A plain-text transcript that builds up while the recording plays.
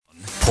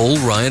Paul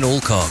Ryan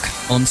Alcock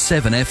on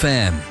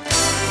 7FM. 7FM.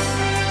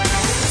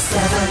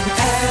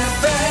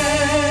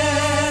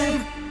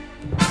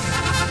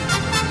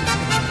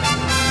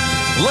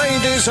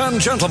 Ladies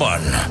and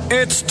gentlemen,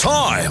 it's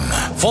time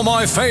for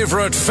my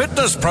favourite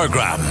fitness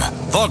programme,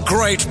 The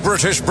Great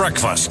British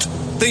Breakfast.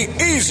 The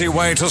easy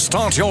way to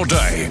start your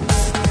day.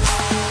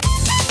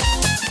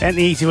 Ain't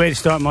the easy way to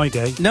start my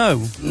day.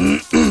 No.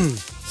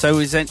 So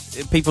is it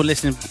people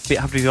listening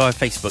have to be via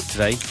Facebook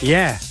today?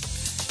 Yeah.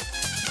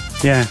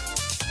 Yeah.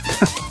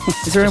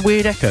 Is there a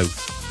weird echo?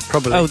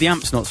 Probably. Oh, the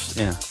amp's not...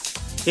 Yeah.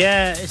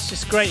 Yeah, it's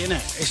just great, isn't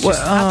it? It's Well,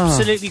 just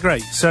absolutely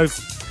great. So,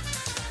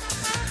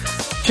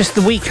 just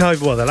the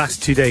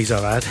last 2 days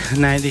I've had,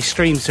 and now the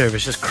stream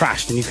service just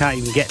crashed and you can't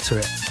even get to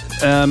it.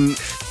 I'm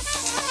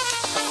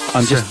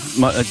just...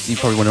 you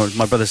probably wonder what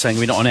my brother's saying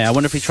we're not on air. I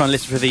wonder if he's trying to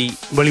listen for the...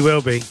 Well, he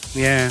will be,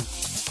 yeah.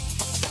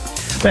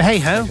 But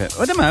hey-ho. Okay.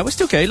 I don't know, we're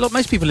still okay.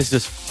 Most people listen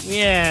to us.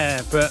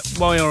 Yeah, but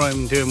while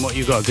I'm doing what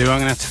you've got to do, I'm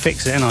going to have to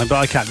fix it, ain't I? But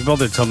I can't be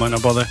bothered, Tom, might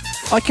not bother.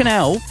 I can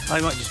help.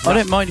 I might just... I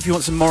don't mind if you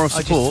want some moral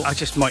support. I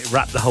just might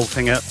wrap the whole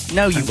thing up.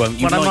 No, you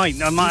won't. I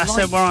might. I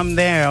said where I'm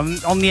there. I'm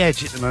on the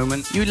edge at the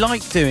moment. You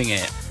like doing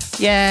it.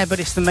 Yeah, but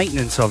it's the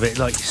maintenance of it,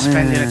 like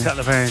spending a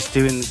couple of hours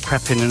doing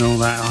prepping and all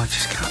that. I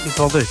just can't be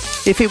bothered.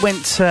 If it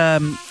went,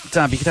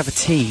 Dab, you could have a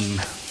team.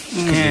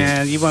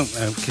 Yeah, you won't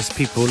though, because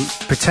people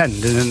pretend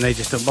and then they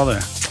just don't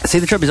bother. See,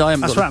 the trouble is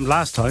That's what happened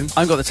last time. I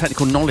haven't got the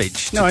technical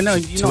knowledge. No, I know,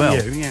 you.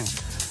 Yeah.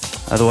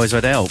 Otherwise,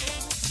 I'd help.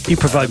 You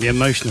provide me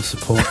emotional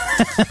support.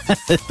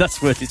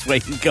 That's worth its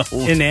weight in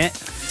gold. In it.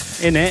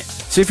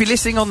 So if you're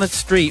listening on the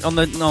stream,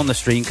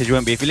 because you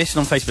won't be. If you listen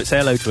on Facebook, say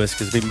hello to us,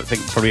 because we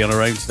think probably on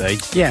our own today.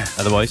 Yeah.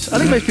 Otherwise, I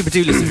think most people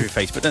do listen through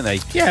Facebook, don't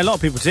they? Yeah, a lot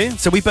of people do.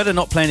 So we better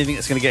not play anything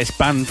that's going to get us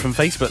banned from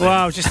Facebook. Well,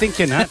 I was just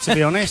thinking that, to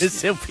be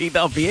honest.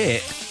 That'll be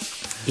it.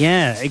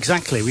 Yeah,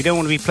 exactly. We don't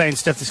want to be playing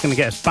stuff that's going to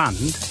get us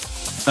banned.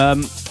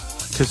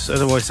 Because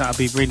otherwise that'd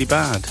be really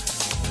bad.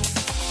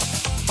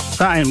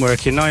 That ain't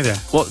working neither.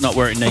 What not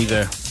working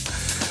neither?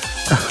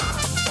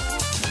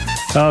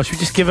 Oh, should we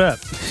just give up?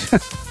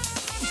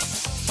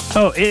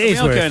 Oh, it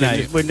is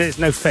working. When there's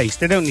no face.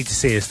 They don't need to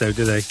see us though,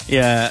 do they?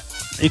 Yeah.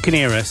 You can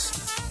hear us.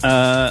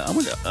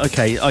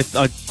 Okay,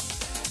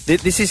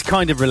 this is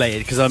kind of related,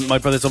 because my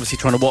brother's obviously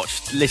trying to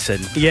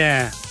listen.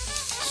 Yeah.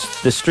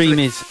 The stream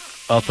is...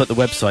 I'll put the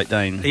website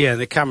down. Yeah,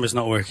 the camera's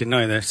not working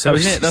neither. So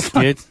isn't it? That's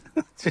good.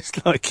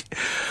 Just like...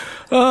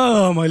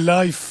 Oh, my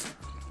life.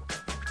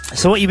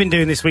 So what have you been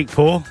doing this week,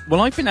 Paul?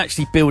 Well, I've been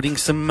actually building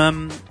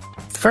some...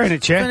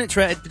 Furniture? You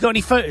got any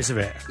photos of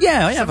it?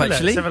 Yeah, I have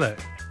actually. Let's have a look.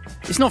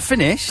 It's not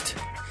finished.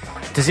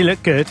 Does it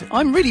look good?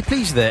 I'm really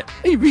pleased with it.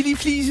 I'm really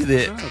pleased with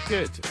it. Oh,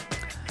 good.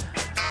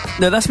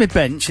 No, that's my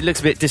bench. It looks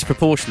a bit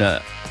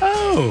disproportionate.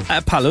 Oh.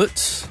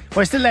 Pallets.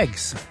 Where's the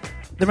legs?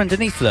 They're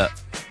underneath, look.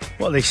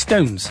 What, are they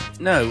stones?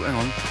 No, hang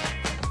on.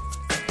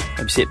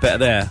 Let me see it better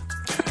there.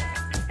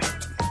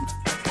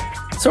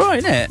 It's alright,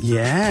 isn't it?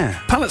 Yeah.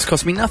 Pallets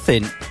cost me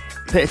nothing.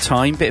 Bit of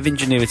time, bit of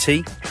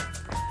ingenuity.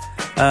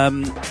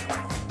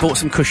 Bought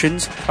some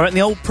cushions. I reckon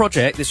the old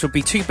project, this would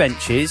be 2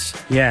 benches.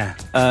 Yeah.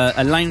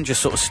 A lounger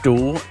sort of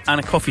stool and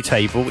a coffee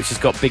table, which has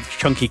got big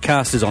chunky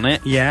casters on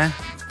it. Yeah.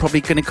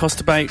 Probably going to cost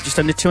about just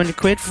under 200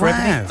 quid for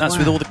everything. That's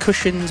with all the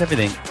cushions,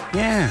 everything.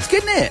 Yeah. It's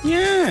good, isn't it?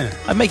 Yeah.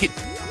 I make it...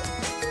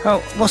 Oh,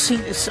 what's he...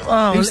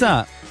 Who's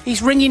that?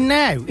 He's ringing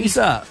now. Who's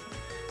that?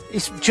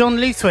 It's John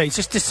Luthwaite. He's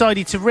just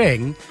decided to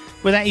ring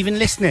without even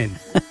listening.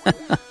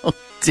 Oh,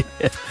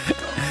 dear.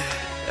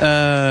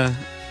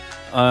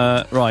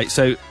 Right,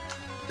 so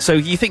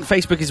you think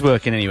Facebook is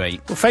working anyway?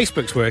 Well,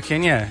 Facebook's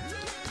working, yeah.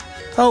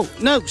 Oh,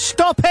 no,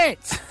 stop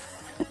it!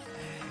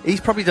 He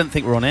probably doesn't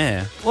think we're on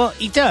air. Well,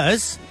 he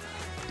does.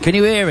 Can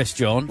you hear us,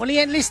 John? Well, he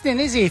ain't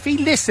listening, is he? If he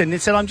listened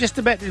and said, I'm just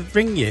about to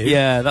ring you...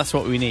 Yeah, that's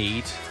what we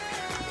need.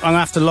 I'm going to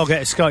have to log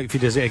out of Skype if he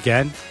does it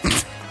again.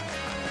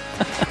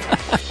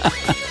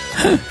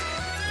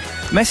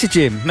 Message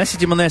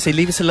him on there, say,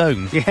 leave us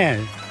alone.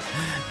 Yeah.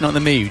 Not in the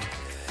mood.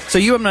 So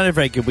you haven't had a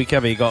very good week,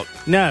 have you?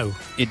 No.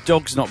 Your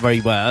dog's not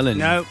very well, and...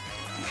 No.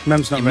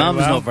 Mum's not your very well.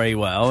 Mum's not very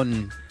well,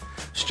 and...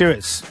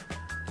 Stuart's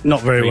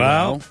not very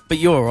well. But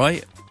you're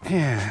alright.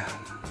 Yeah.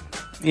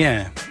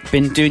 Yeah.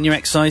 Been doing your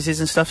exercises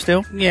and stuff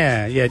still?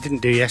 Yeah,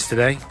 didn't do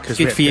yesterday.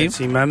 Good for you.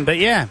 See Mum, but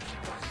yeah.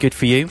 Good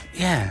for you.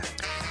 Yeah.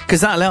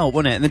 Because that'll help,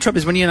 won't it? And the trouble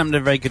is, when you're having a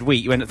very good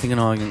week, you end up thinking,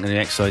 oh, I'm going to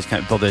exercise,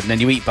 can't be bothered. And then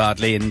you eat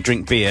badly and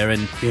drink beer,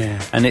 and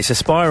it's a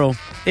spiral.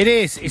 It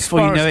is. It's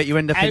before you know it, you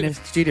end up in the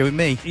studio with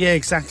me. Yeah,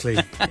 exactly.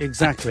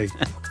 Exactly.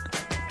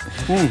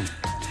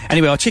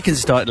 Anyway, our chickens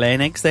started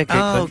laying eggs. They're good.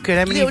 Oh, good.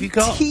 How many have you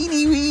got?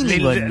 Teeny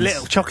weeny ones.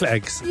 Little chocolate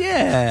eggs.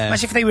 Yeah.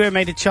 Imagine if they were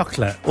made of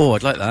chocolate. Oh,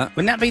 I'd like that.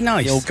 Wouldn't that be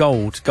nice? The old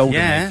golden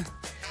egg.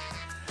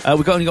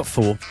 We've only got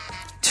 4.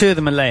 2 of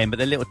them are laying, but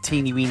they're little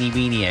teeny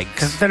weeny eggs.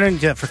 Because they only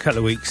do that for a couple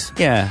of weeks.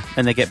 Yeah,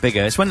 and they get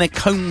bigger. It's when their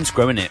cones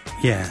grow, innit?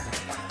 Yeah.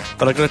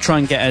 But I've got to try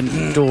and get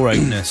a door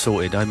opener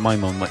sorted. My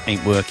mum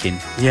ain't working.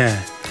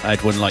 Yeah. I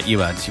had one like you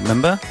had. Do you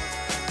remember?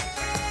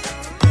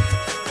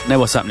 Know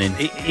what's happening?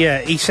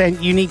 He's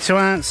saying you need to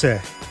answer.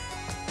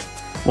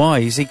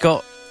 Why? Has he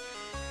got...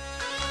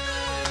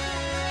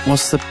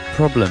 What's the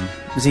problem?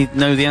 Does he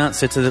know the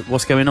answer to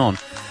what's going on?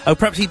 Oh,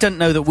 perhaps he doesn't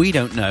know that we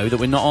don't know that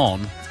we're not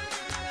on.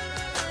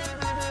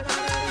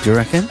 Do you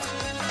reckon?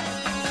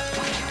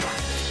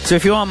 So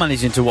if you are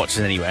managing to watch us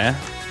anywhere,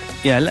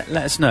 yeah, let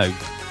us know.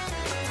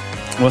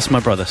 What's my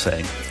brother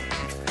saying?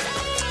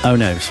 Oh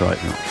no, it's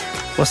right, not.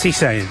 What's he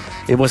saying?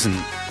 It wasn't.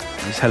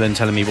 It's Helen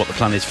telling me what the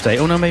plan is for today.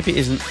 Oh no, maybe it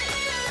isn't.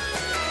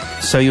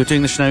 So you're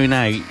doing the show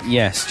now?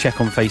 Yes,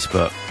 check on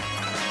Facebook.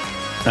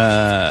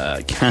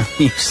 Can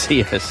you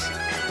see us?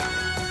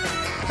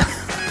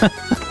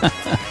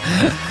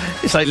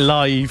 It's like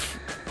live.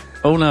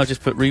 Oh no, I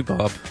just put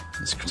rhubarb.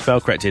 It's spell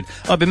corrected.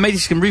 Oh, I've been making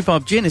some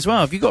rhubarb gin as well.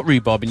 Have you got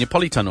rhubarb in your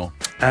polytunnel?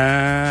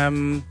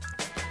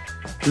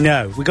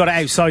 No, we got it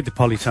outside the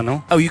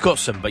polytunnel. Oh, you got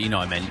some, but you know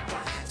what I meant.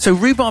 So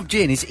rhubarb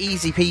gin is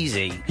easy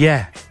peasy.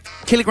 Yeah.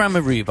 Kilogram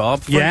of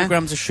rhubarb, 400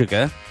 grams of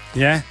sugar.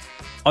 Yeah.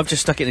 I've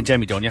just stuck it in a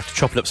demi-don. You have to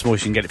chop it up small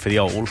so you can get it for the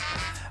old.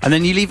 And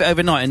then you leave it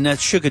overnight and the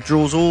sugar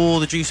draws all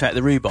the juice out of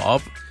the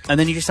rhubarb. And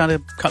then you just add a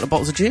couple of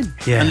bottles of gin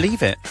and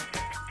leave it.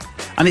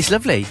 And it's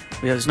lovely.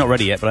 Yeah, it's not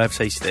ready yet, but I have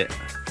tasted it.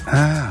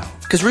 Oh.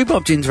 Because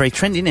rhubarb gin's very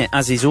trendy, isn't it?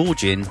 As is all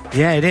gin.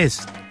 Yeah, it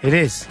is. It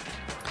is.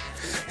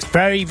 It's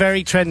very,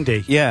 very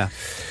trendy. Yeah.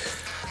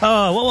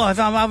 Oh, well, I'm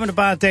having a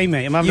bad day,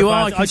 mate. I'm having a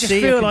bad... I just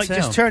feel like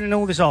just turning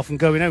all this off and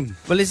going home.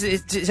 Well, is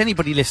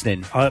anybody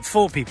listening?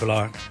 4 people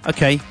are.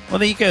 Okay. Well,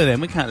 there you go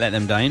then. We can't let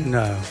them down.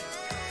 No.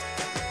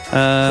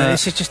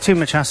 This is just too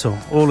much hassle.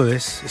 All of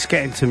this. It's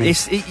getting to me.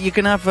 You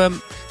can have...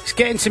 It's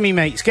getting to me,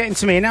 mate. It's getting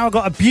to me. And now I've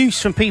got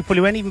abuse from people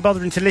who ain't even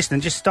bothering to listen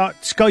and just start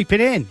Skyping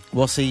in.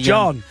 What's he...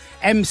 John,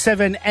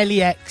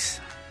 M7LEX.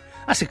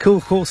 That's a cool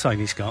call sign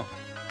he's got.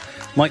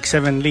 Mike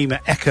 7 Lima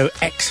Echo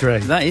X-Ray.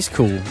 That is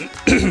cool.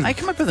 How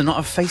can my brother not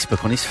have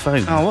Facebook on his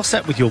phone? Oh, what's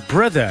that with your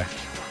brother?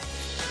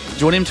 Do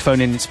you want him to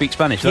phone in and speak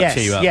Spanish? Yes,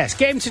 cheer you up? yes.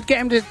 Get him to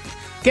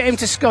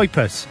Skype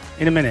us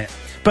in a minute.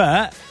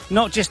 But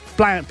not just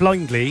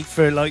blindly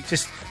for like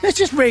let's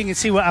just ring and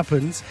see what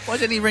happens. Why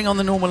didn't he ring on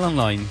the normal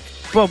online?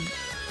 Well,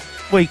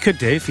 he could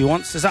do if he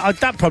wants.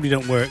 That probably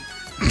don't work.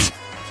 Let's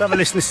have a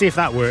listen to see if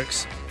that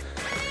works.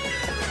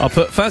 I'll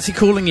put fancy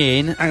calling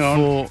in. Hang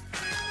on.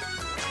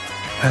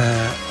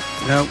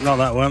 No, not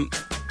that one.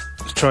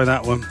 Let's try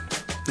that one.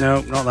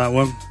 No, not that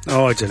one.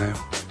 Oh, I don't know.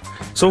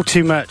 It's all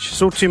too much.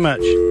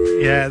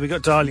 Yeah, we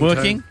got dialing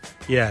working? Tone.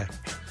 Yeah.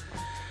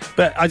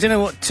 But I don't know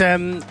what...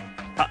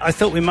 I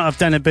thought we might have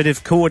done a bit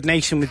of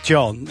coordination with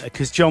John,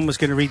 because John was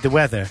going to read the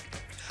weather.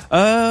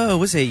 Oh,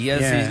 was he?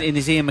 In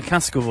his Ian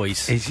McCaskill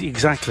voice.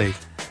 Exactly.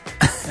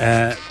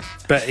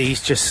 But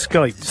he's just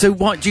Skyped. So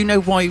do you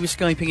know why he was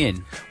Skyping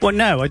in? Well,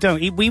 no, I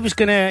don't.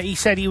 He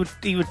said he would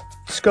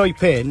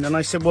Skype in, and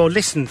I said, well,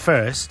 listen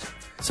first.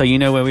 So you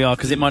know where we are,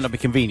 because it might not be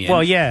convenient.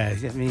 Well, yeah.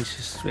 I mean, it's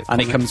just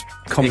it comes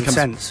common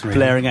sense, really.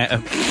 Blaring out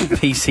of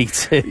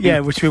PC2. Yeah,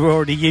 which we were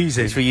already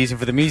using. Which we're using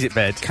for the music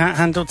bed. Can't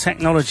handle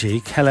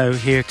technology. Hello,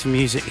 here to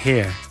music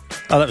here.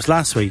 Oh, that was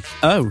last week.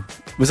 Oh,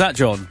 was that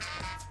John?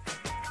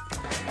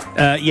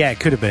 Yeah, it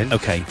could have been.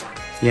 Okay.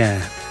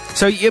 Yeah.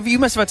 So you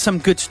must have had some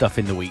good stuff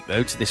in the week,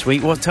 though, this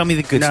week. Well, tell me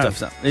the good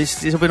stuff.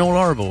 It's been all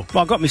horrible.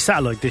 Well, I got my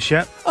satellite dish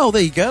yet. Oh,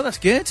 there you go. That's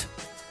good.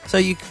 So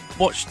you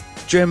watch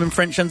German,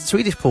 French and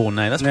Swedish porn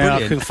now. That's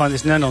brilliant. I couldn't find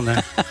there's none on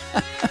there.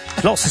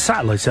 Lots of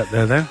satellites up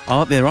there, though.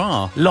 Oh, there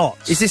are.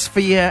 Lots. Is this for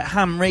your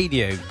ham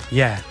radio?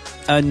 Yeah.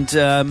 And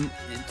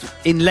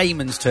in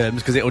layman's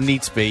terms, because it'll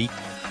need to be,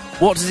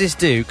 what does this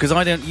do? Because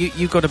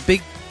you've got a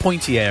big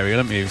pointy area,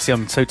 haven't you? See,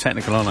 I'm so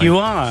technical, aren't I? You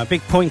are, a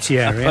big pointy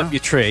area. Up your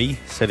tree,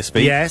 so to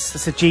speak. Yes,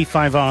 that's a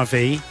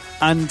G5RV.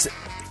 And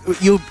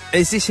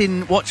is this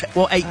in, what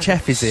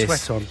HF is this?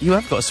 Sweat on. You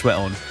have got a sweat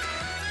on.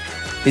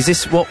 Is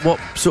this, what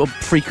sort of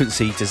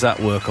frequency does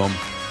that work on?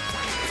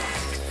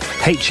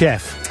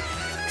 HF.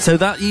 So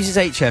that uses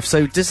HF.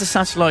 So does the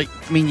satellite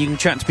mean you can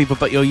chat to people,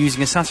 but you're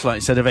using a satellite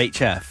instead of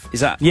HF? Is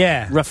that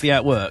roughly how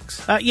it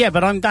works? Yeah,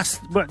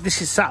 but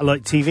this is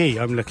satellite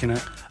TV I'm looking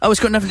at. Oh, it's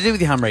got nothing to do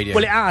with your ham radio?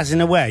 Well, it has, in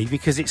a way,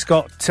 because it's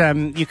got...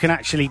 you can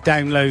actually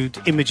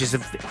download images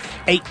of...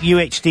 8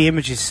 UHD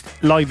images,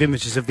 live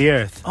images of the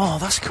Earth. Oh,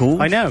 that's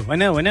cool. I know.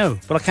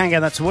 But I can't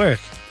get that to work.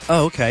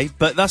 Oh, okay.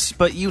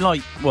 But you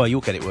like... Well, you'll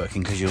get it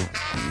working, because you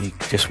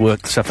just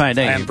work stuff out,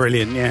 don't you? I am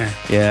brilliant, yeah.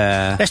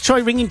 Yeah. Let's try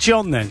ringing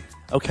John, then.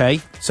 Okay.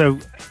 So,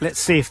 let's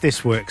see if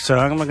this works. So,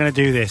 I'm going to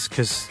do this,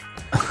 because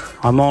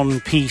I'm on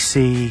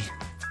PC...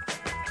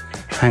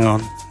 Hang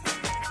on.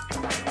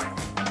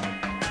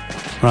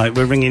 Right,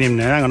 we're ringing him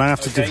now. Hang on, I have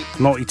to do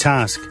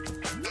multitask.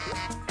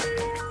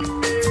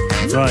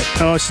 Right.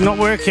 Oh, it's not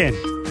working.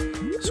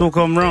 It's all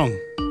gone wrong.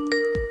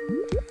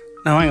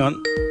 No, hang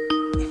on.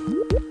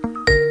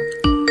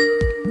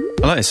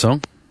 I like this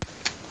song.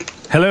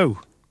 Hello.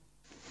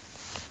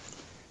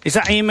 Is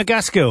that Ian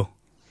McCaskill?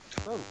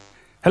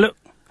 Hello.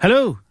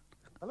 Hello.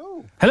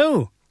 Hello.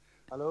 Hello.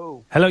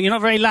 Hello. Hello. You're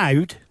not very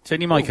loud.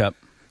 Turn your mic up.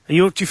 Do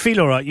you feel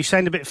all right? You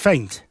sound a bit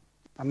faint.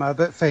 I'm a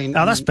bit faint.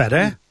 Oh, that's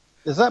better.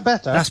 Is that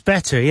better? That's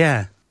better,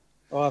 yeah.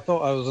 Oh, I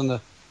thought I was in a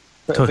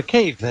Bit of a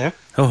cave there.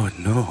 Oh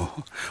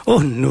no. Oh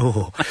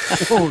no.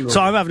 Oh, no.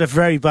 So I'm having a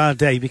very bad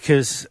day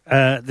because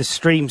the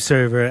stream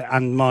server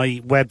and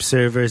my web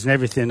servers and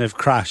everything have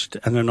crashed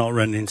and they're not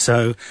running.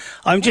 So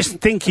I'm just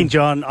thinking,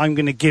 John, I'm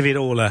going to give it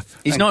all up.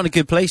 He's not in a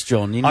good place,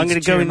 John. You need I'm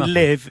going to go and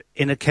live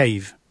in a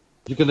cave.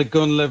 You're going to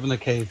go and live in a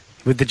cave.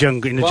 With the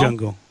jungle, in the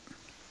jungle.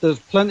 There's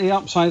plenty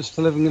of upsides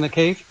to living in a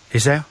cave.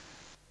 Is there?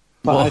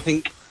 But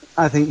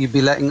I think you'd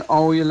be letting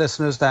all your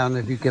listeners down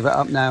if you give it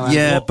up now.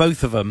 Yeah,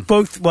 both of them.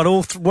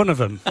 One of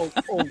them.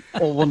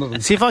 Or one of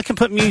them. See if I can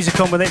put music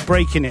on without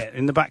breaking it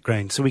in the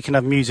background so we can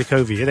have music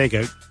over you. There you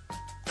go.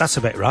 That's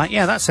a bit right.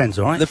 Yeah, that sounds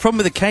all right. The problem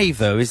with a cave,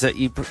 though, is that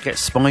you get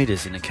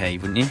spiders in a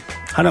cave, wouldn't you?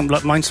 I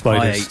don't mind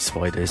spiders. I hate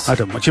spiders. I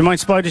don't mind. Do you mind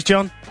spiders,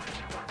 John?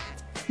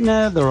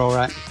 No, they're all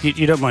right.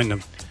 You don't mind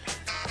them?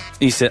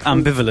 You said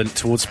ambivalent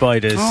towards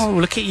spiders. Oh,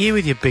 look at you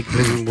with your big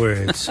blooming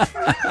words.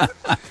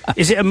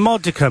 Is it a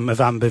modicum of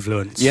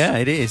ambivalence? Yeah,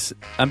 it is.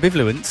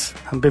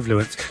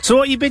 Ambivalence. So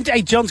what you been...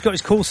 Hey, John's got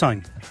his call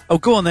sign. Oh,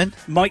 go on then.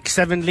 Mike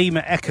 7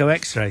 Lima Echo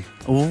X-ray.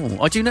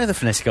 Oh, I do know the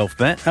phonetic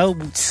alphabet. Oh,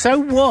 so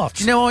what?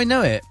 Do you know how I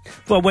know it?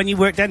 Well, when you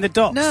worked down the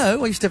docks.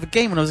 No, I used to have a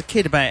game when I was a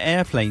kid about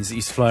airplanes that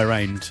used to fly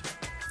around.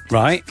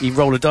 Right. You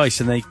roll a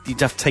dice and you'd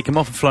have to take them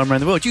off and fly them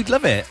around the world. You'd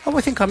love it. Oh,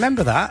 I think I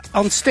remember that.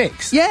 On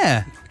sticks.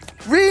 Yeah.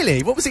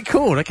 Really? What was it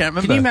called? I can't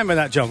remember. Can you remember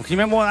that, John? Can you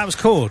remember what that was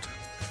called?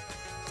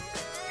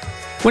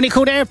 When it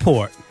called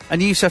Airport.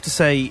 And you used to have to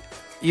say...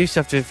 You used to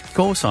have to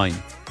call sign.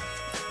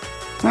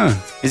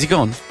 Oh. Is he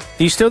gone?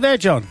 Are you still there,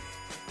 John?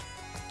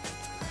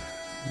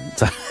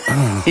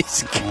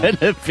 It's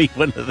gonna be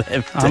one of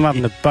them. I'm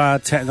having a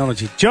bad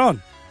technology.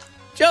 John!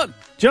 John!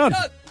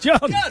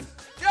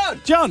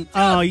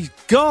 Oh, he's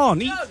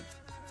gone.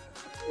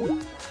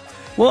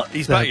 What?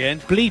 He's back again.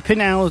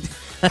 Bleeping out.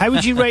 How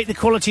would you rate the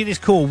quality of this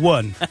call?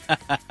 1.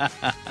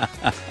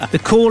 The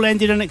call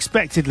ended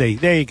unexpectedly.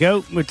 There you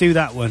go. We'll do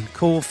that one.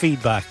 Call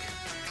feedback.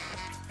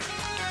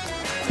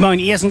 Mind,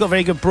 he hasn't got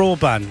very good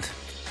broadband.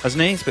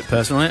 Hasn't he? It's a bit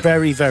personal, isn't it?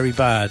 Very, very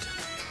bad.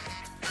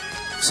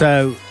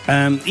 So,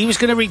 he was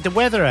going to read the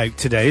weather out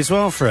today as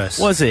well for us.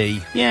 Was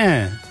he?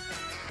 Yeah.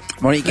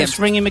 Let's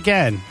ring him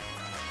again.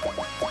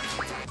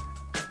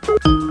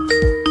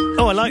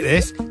 Oh, I like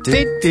this.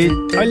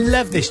 I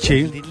love this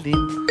tune.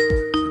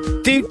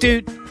 Doot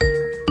doot.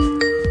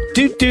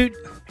 Doot doot.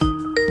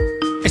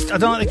 I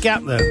don't like the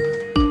gap though.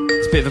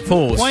 It's a bit of a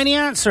pause. Why ain't he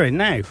answering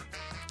now?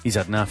 He's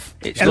had enough.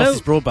 It's Hello? lost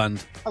his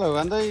broadband. Hello,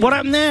 Andy. What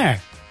happened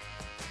there?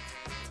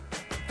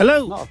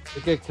 Hello? Not a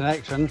good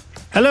connection.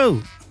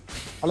 Hello?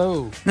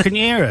 Hello. Can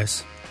you hear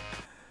us?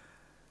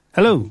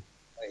 Hello?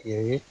 I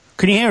hear you.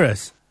 Can you hear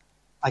us?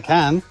 I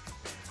can.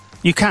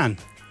 You can?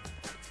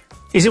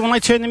 Is it when I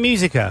turn the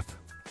music up?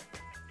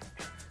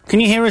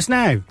 Can you hear us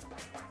now?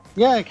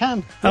 Yeah, I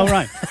can. Oh,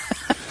 right.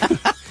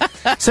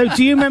 So,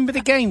 do you remember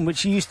the game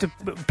which you used to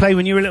play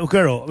when you were a little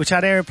girl, which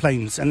had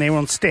airplanes and they were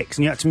on sticks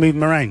and you had to move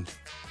them around?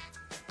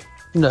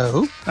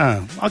 No. Oh, I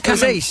It can't.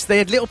 was ace. They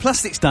had little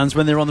plastic stands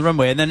when they were on the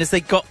runway, and then as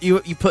they got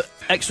you put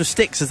extra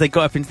sticks as they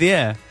got up into the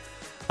air,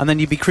 and then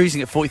you'd be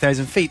cruising at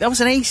 40,000 feet. That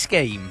was an ace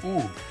game.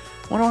 Ooh.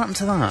 What happened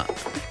to that?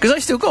 Because I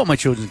still got all my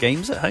children's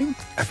games at home.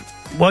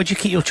 Why'd you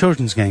keep your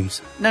children's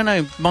games? No,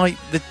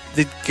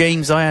 the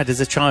games I had as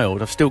a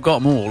child, I've still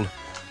got them all.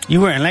 You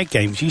weren't allowed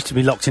games. You used to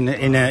be locked in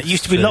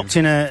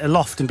a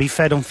loft and be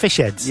fed on fish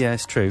heads. Yeah,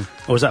 it's true.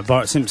 Or was that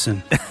Bart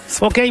Simpson?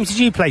 What games did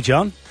you play,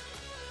 John?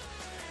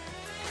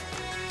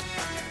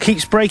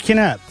 Keeps breaking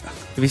up.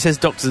 If he says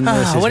doctors and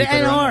nurses... well, we it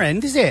ain't better our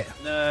end, is it?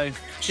 No.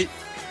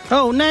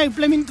 Oh, no,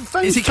 blimmin' the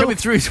phone's Is he coming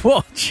through his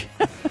watch?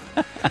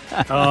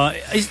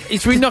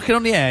 It's we knocking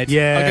on the head?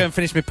 Yeah. I'll go and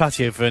finish my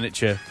patio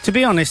furniture. To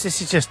be honest,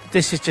 this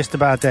is just a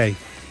bad day.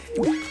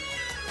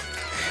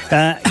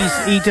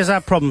 He does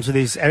have problems with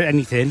his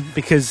anything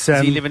because...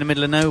 Does he live in the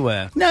middle of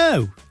nowhere?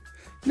 No,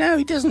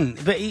 he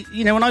doesn't. But,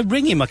 when I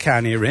ring him, I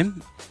can't hear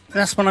him.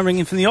 That's when I ring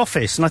him from the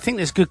office, and I think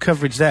there's good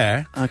coverage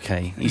there.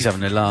 Okay, he's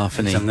having a laugh,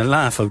 isn't he? He's having a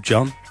laugh, oh,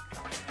 John.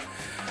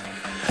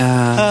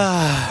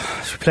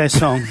 Should we play a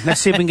song?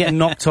 Let's see if we can get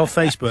knocked off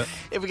Facebook.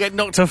 If we get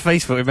knocked off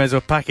Facebook, we may as well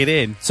pack it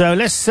in. So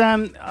let's,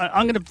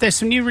 there's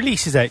some new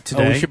releases out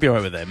today. Oh, we should be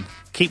alright with them.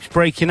 Keeps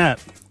breaking up.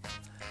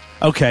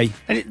 Okay.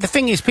 And the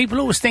thing is, people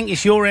always think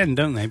it's your end,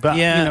 don't they? But,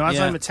 as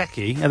I'm a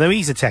techie, although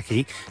he's a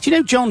techie, do you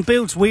know John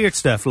builds weird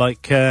stuff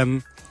like,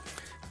 not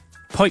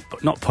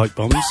pipe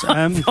bombs.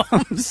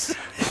 Bombs?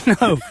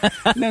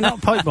 No,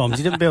 not pipe bombs.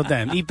 He doesn't build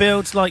them. He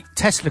builds like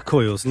Tesla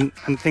coils and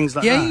things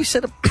like that. Yeah, you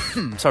said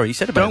sorry, you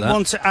said about Don't that.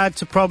 want to add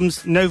to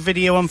problems. No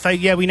video on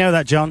Facebook. Yeah, we know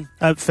that, John.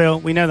 Phil,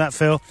 we know that,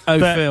 Phil. Oh,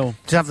 but Phil.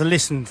 Just have to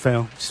listen,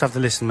 Phil. Just have to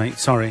listen, mate.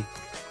 Sorry.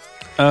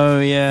 Oh,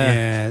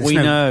 yeah. We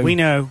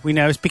know.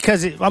 It's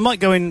because I might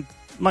go and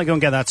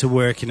get that to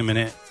work in a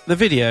minute. The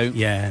video?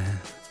 Yeah.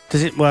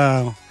 Does it?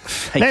 Well,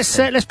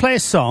 let's play a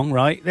song,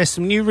 right? There's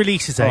some new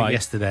releases out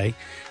yesterday,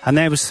 and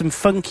there was some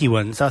funky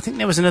ones. I think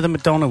there was another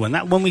Madonna one.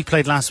 That one we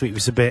played last week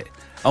was a bit...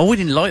 Oh, we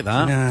didn't like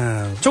that.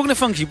 No. Talking of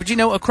funky, but do you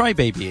know what a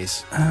crybaby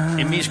is?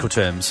 In musical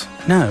terms?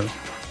 No.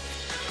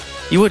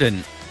 You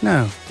wouldn't?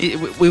 No. I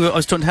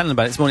was talking to Helen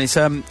about it this morning. It's,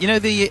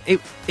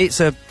 it's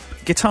a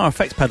guitar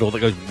effects pedal that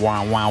goes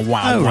wow, wow,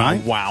 wow, Oh, wow,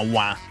 right. wow,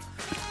 wow.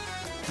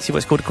 See why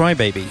it's called a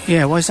crybaby?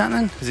 Yeah, why is that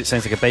then? Because it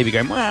sounds like a baby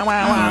going wow,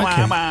 wow, Oh, wow,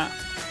 okay. wow, wow.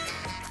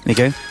 There you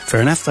go.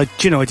 Fair enough. Do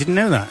you know, I didn't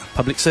know that.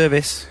 Public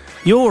service.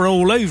 You're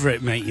all over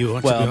it, mate, you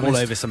are, to Well, be I'm all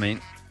honest. over something.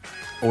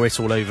 Or it's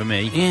all over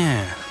me.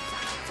 Yeah.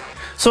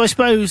 So I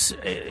suppose,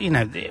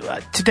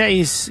 today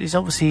is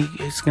obviously,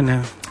 it's going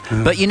to...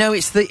 But you know,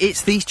 it's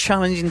these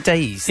challenging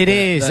days. It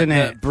is, isn't it?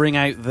 That bring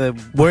out the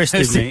Worst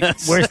in me.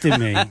 us. Worst in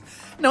me.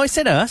 No, I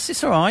said us.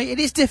 It's all right. It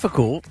is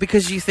difficult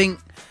because you think,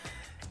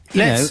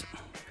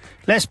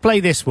 Let's play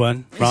this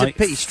one, It's right? a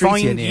pretty streety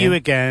Find in here. You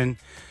Again,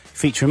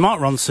 featuring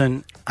Mark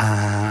Ronson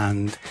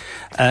and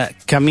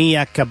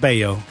Camila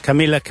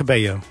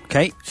Cabello.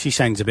 Okay, She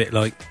sounds a bit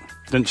like,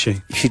 doesn't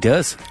she? she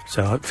does.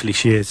 So hopefully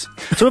she is.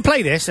 So we'll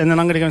play this, and then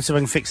I'm going to go and see if I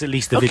can fix at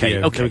least the Okay,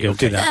 video. okay, There we go,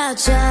 okay. do that. I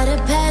try to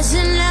pass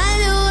the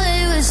night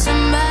away with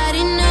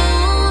somebody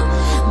new,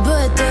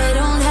 but they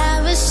don't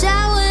have a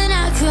shower and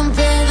I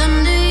compare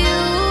them to you.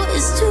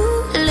 It's too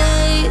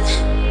late,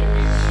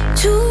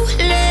 too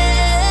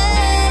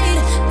late.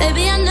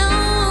 Baby, I know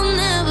I'll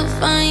never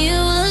find you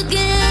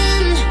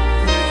again,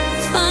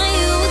 find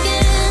you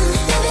again.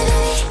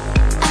 Baby,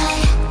 I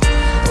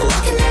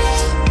walk in the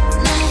late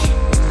night,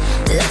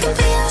 looking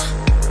for your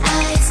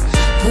eyes,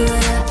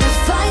 put up a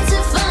fight to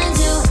find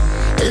you,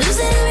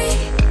 losing every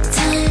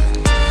time.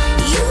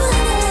 You are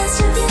the last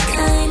of your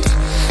kind,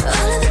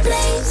 all of the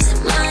blame's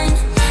mine.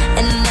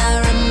 And I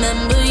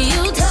remember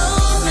you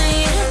told me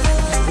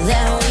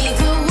that we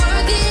could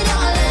work it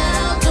all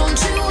out, don't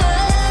you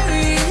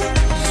worry.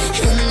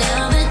 And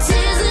now the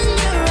tears in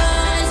your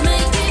eyes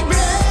make it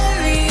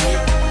blurry,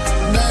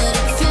 but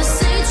if you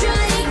say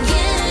try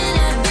again,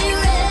 I'd be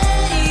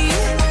ready.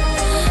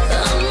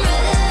 I'm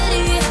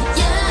ready,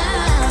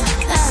 yeah.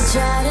 I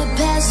try to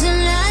pass the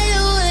night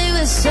away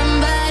with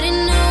somebody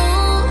new,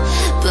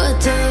 but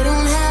they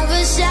don't have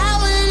a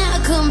shower and I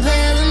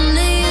compare them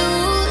to you.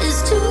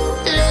 It's too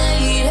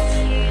late,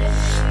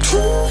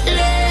 too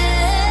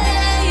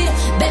late.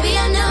 Baby,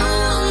 I know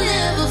I'll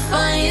never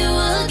find you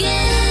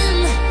again,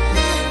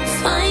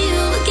 find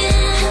you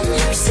again. Have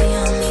mercy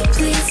on me,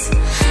 please.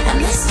 I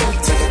messed up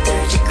to the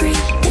 3rd degree.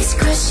 This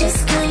crush is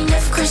kind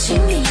of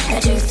crushing me. I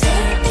do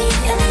therapy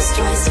at least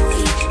twice a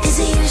week. Is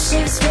a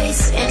U-shaped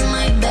space in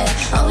my bed,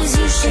 always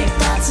U-shaped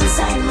thoughts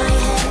inside my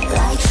head.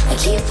 Like I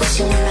keep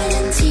pushing right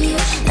into you.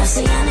 Now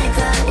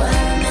Cianica, where I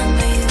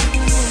remember you.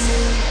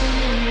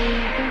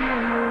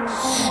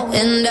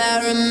 And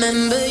I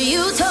remember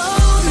you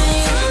told me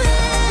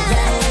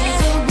that we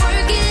could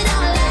work it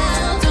all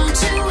out, don't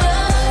you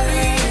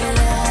worry.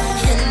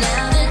 And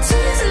now the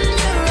tears in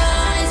your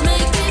eyes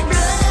make it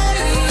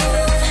blurry,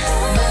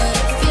 but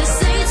if you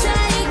say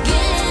try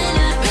again,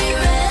 I'd be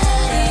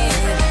ready.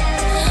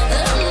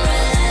 I'm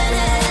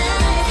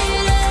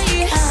ready.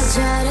 I'll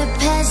try to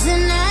pass the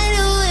night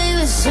away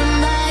with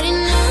somebody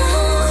new,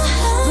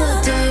 but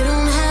they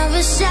don't have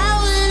a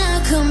shower and I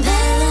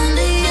compare them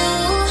to you.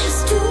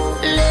 It's too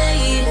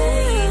late,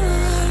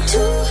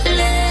 too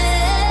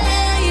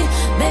late.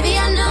 Baby, I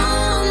know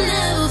I'll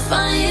never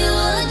find you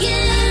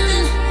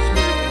again,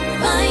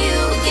 find you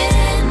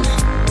again,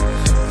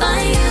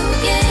 find you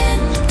again,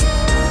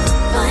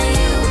 find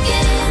you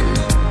again,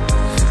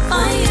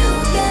 find you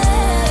again,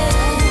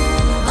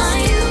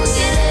 find you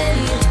again,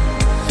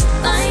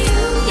 find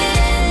you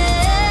again,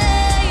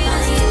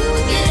 find you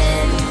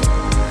again,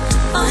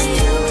 find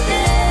you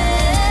again.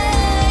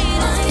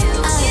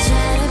 I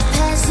try to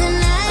pass the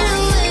night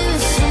away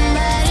with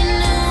somebody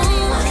new,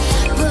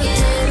 but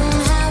they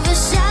don't have a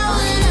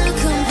shower and I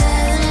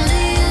compare them to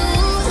you.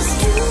 It's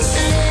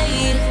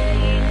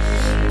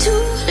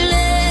too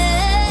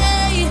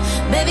late,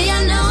 baby. I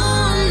know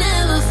I'll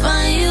never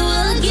find you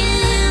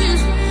again,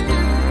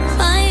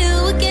 find you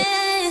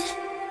again.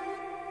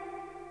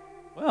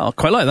 Well, I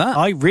quite like that.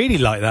 I really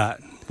like that.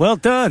 Well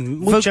done.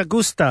 Mucha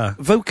gusta.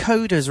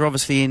 Vocoders are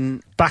obviously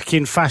Back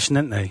in fashion,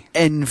 aren't they?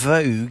 in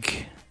vogue.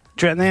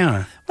 Do you reckon they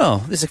are? Well,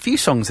 there's a few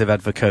songs they've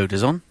had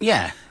vocoders on.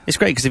 Yeah. It's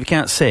great because if you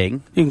can't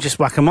sing, You can just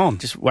whack them on.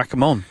 just whack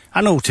them on.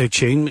 And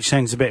auto-tune, which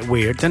sounds a bit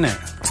weird, doesn't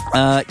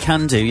it?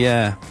 Can do,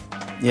 yeah.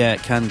 Yeah,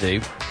 it can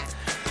do.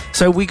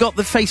 So we got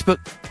the Facebook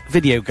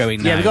video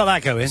going now. Yeah, we got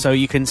that going. So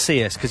you can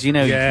see us, because you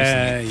know...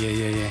 Yeah.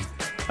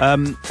 So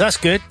that's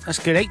good. That's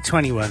good.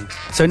 8:21.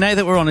 So now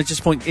that we're on, at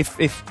just point, if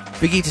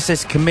Big Eater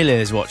says Camilla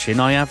is watching,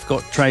 I have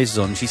got trousers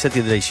on. She said the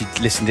other day she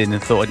listened in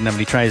and thought I didn't have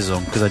any trousers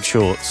on because I had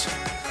shorts.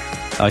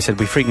 I said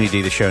we frequently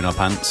do the show in our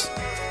pants.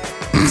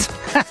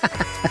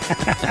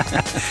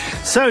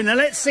 So now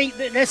let's see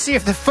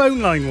if the phone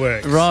line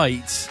works.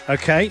 Right.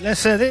 Okay.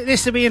 Let's.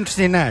 This will be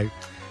interesting now.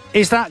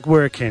 Is that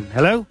working?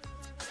 Hello.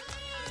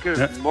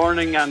 Good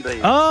morning, Andy.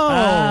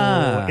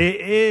 Oh, it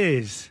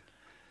is.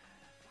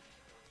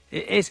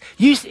 It is.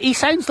 He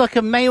sounds like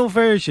a male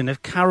version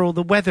of Carol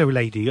the Weather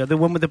Lady, the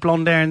one with the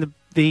blonde hair and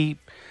the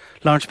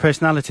large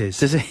personalities.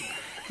 Does he?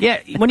 Yeah,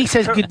 when he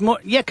says good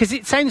morning. Yeah, because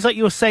it sounds like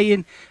you're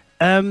saying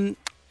good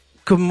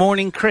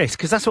morning, Chris,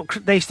 because that's what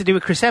they used to do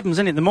with Chris Evans,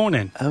 isn't it, in the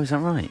morning? Oh, is that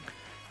right?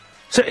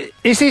 So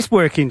is this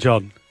working,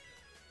 John?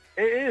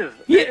 It is.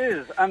 Yeah. It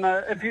is. And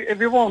if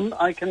you want,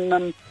 I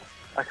can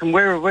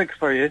wear a wig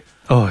for you.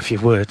 Oh, if you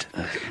would.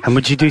 And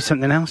would you do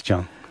something else,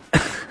 John?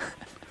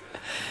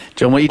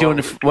 John, what are you doing?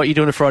 What are you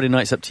doing on Friday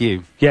nights? Up to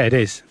you. Yeah, it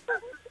is.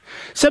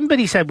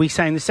 Somebody said we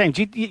sound the same.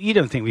 You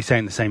don't think we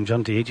sound the same,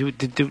 John? Do you?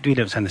 We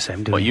don't sound the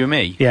same, do we? What, you and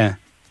me? Yeah.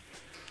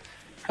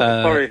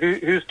 Sorry,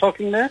 who's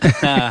talking there?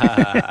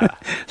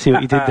 See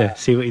what you did there.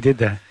 See what you did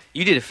there.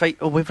 You did a face.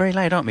 Oh, we're very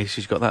loud, aren't we?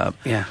 She's got that up.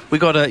 Yeah.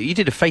 You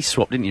did a face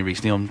swap, didn't you,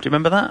 recently? Do you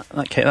remember that?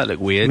 That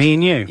looked weird. Me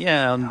and you?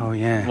 Yeah. Oh,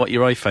 yeah. What,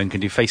 your iPhone can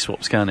do face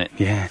swaps, can't it?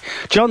 Yeah.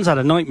 John's had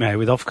a nightmare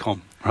with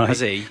Ofcom, right? Has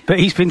he? But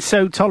he's been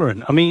so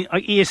tolerant. I mean,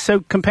 he is so,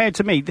 compared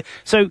to me.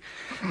 So,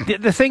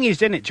 the thing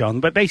is, isn't it,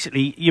 John? But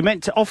basically, you're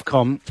meant to,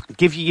 Ofcom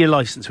give you your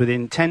licence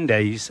within 10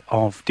 days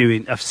of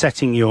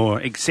sitting your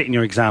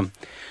exam.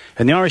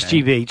 And the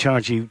RSGB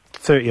charge you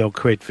 30-odd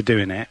quid for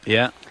doing it.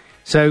 Yeah.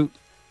 So,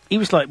 he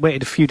was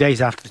waited a few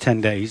days after the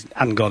 10 days,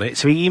 hadn't got it.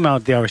 So he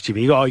emailed the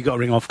RSGB, you got to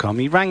ring Ofcom.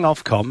 He rang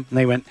Ofcom, and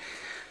they went,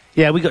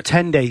 yeah, we got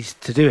 10 days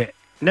to do it.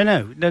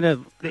 No.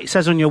 It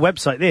says on your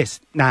website this.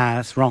 Nah,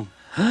 that's wrong.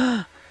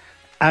 And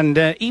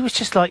he was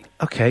just like,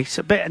 okay.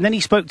 And then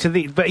he spoke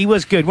to but he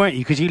was good, weren't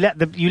you? Because you let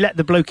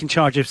the bloke in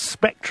charge of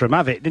Spectrum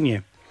have it, didn't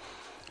you?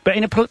 But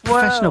in a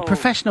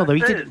professional though,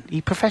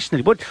 he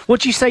professionally.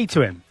 What'd you say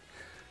to him?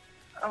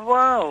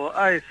 Well,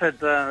 I said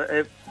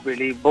it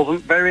really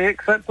wasn't very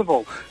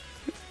acceptable.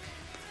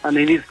 And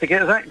he needs to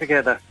get his act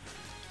together.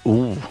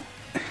 Ooh.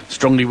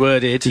 Strongly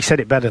worded. He said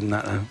it better than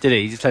that, though. Did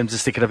he? He just told him to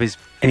stick it up his...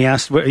 And he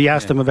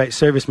asked him about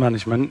service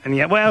management. And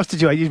what else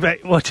did you...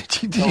 What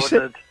did you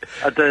say?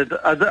 I did.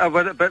 I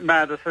went a bit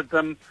mad. I said,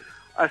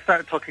 I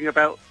started talking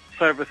about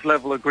service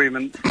level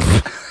agreements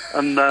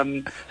and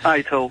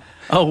ITIL.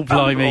 Oh,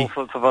 blimey. And all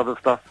sorts of other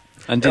stuff.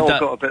 And it all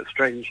got a bit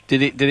strange.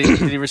 Did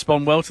he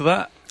respond well to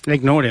that? They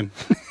ignored him.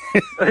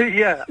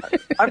 Yeah.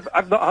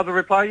 I've not had a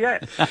reply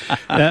yet.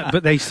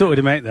 But they sorted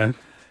him out, though.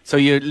 So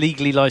you're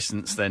legally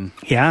licensed, then?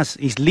 He has.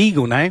 He's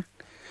legal now.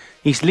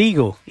 He's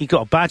legal. He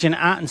got a badge and a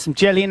hat and some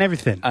jelly and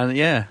everything. And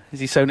yeah, has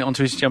he sewn it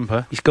onto his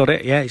jumper? He's got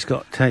it. Yeah, he's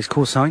got his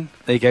call sign.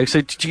 There you go.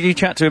 So did you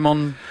chat to him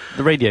on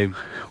the radio?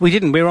 We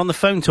didn't. We were on the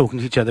phone talking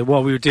to each other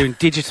while we were doing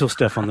digital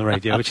stuff on the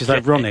radio, which is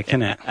ironic,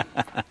 isn't it?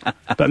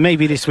 But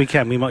maybe this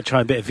weekend we might try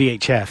a bit of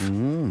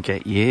VHF.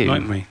 Get you,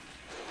 mightn't we?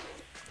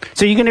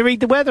 So you're going to read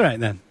the weather out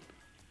then?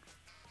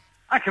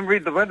 I can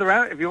read the weather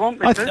out if you want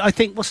me to. I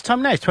think, what's the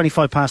time now? It's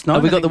 9:25.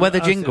 Have we got the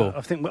weather jingle?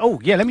 I think. Oh,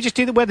 yeah, let me just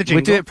do the weather jingle.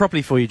 We'll do it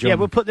properly for you, John. Yeah,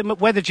 we'll put the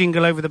weather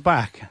jingle over the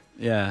back.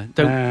 Yeah,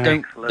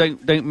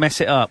 don't mess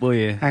it up, will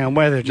you? Hang on,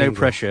 weather jingle. No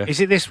pressure. Is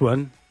it this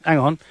one? Hang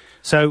on.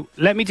 So,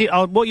 let me do...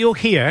 what you'll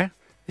hear...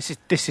 This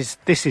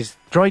is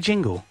dry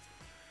jingle.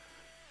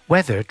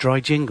 Weather, dry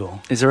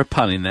jingle. Is there a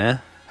pun in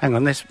there? Hang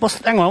on, hang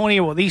on, I want to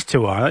hear what these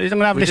two are. I'm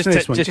going to have a listen to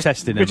this one. Just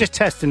testing them. We're just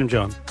testing them,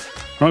 John.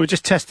 Right, we're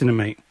just testing them,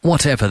 mate.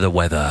 Whatever the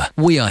weather,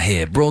 we are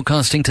here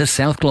broadcasting to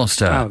South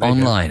Gloucester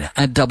online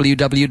at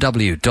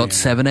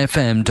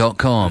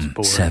www.7fm.com.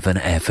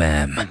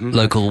 7FM. Mm-hmm.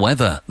 Local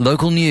weather,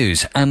 local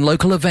news and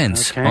local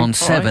events on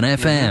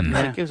 7FM.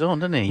 Yeah. He goes on,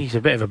 doesn't he? He's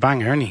a bit of a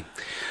banger, isn't he?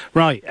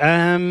 Right,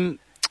 I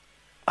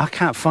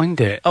can't find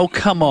it. Oh,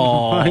 come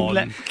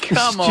on. It's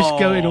just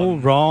going all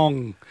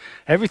wrong.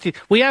 Everything.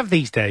 We have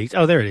these days.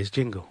 Oh, there it is.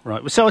 Jingle.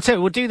 Right. So I'll tell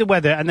you, we'll do the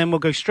weather and then we'll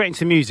go straight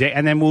into music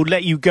and then we'll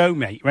let you go,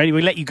 mate. Ready?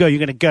 We'll let you go. You're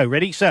going to go.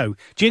 Ready? So,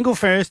 jingle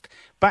first,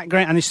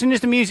 background, and as soon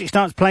as the music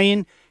starts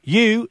playing,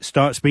 you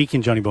start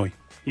speaking, Johnny boy.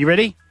 You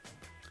ready?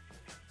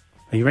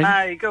 Are you ready?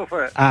 Aye, go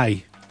for it.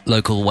 Aye.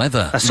 Local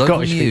weather, That's local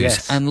Scottish, news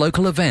yes. and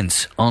local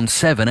events on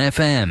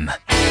 7FM.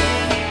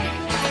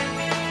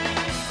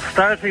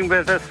 Starting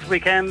with this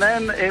weekend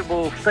then, it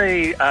will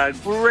stay a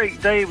great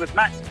day with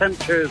max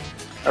temperatures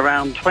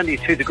around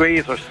 22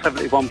 degrees or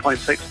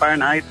 71.6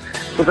 Fahrenheit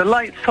with a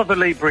light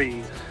southerly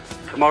breeze.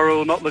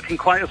 Tomorrow not looking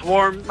quite as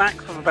warm,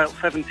 max of about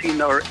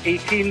 17 or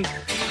 18,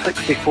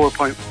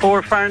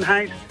 64.4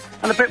 Fahrenheit,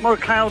 and a bit more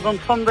clouds on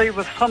Sunday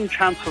with some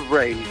chance of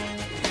rain.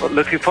 But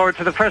looking forward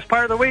to the first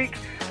part of the week.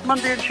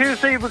 Monday and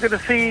Tuesday we're going to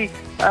see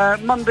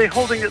Monday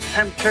holding its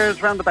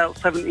temperatures around about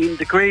 17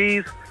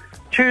 degrees.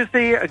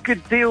 Tuesday, a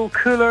good deal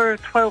cooler,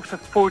 12 to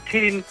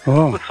 14,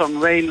 with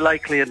some rain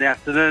likely in the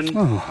afternoon.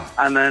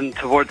 And then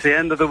towards the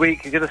end of the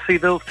week, you're going to see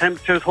those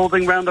temperatures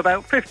holding around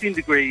about 15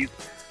 degrees,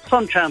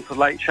 some chance of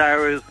light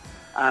showers,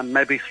 and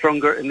maybe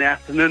stronger in the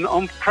afternoon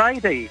on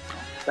Friday.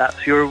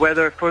 That's your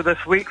weather for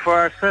this week for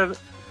our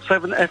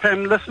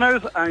 7FM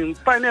listeners. And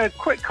finally, a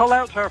quick call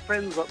out to our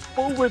friends at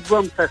Forward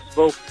Run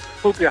Festival.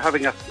 Hope you're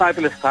having a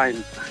fabulous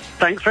time.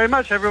 Thanks very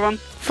much, everyone.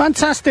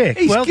 Fantastic.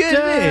 He's well good,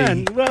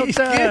 done. Well He's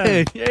done.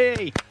 good.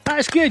 Yay.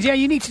 That's good. Yeah,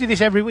 you need to do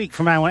this every week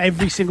from now on,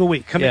 every single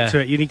week. Commit to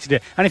it. You need to do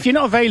it. And if you're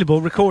not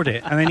available, record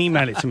it and then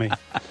email it to me.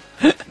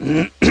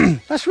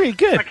 That's really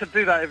good. I could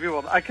do that if you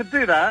want. I could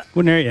do that.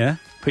 Wouldn't hurt you.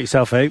 Put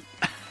yourself out.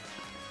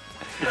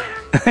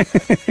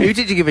 Who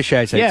did you give a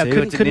shout out Yeah, to?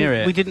 I didn't hear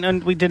it. we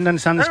didn't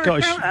understand the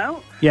Scottish. Shout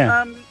out.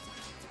 Yeah.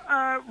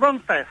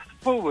 Runfest,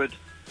 Forward.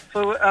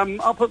 So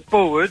I'll put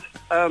Forward,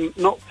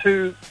 not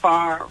too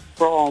far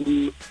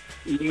from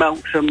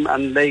Melksham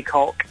and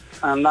Laycock.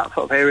 and that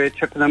sort of area,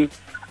 Chippenham.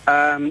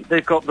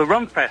 They've got the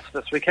Rum Fest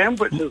this weekend,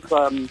 which is...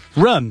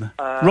 Rum?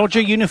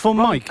 Roger Uniform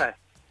Mike? Fest.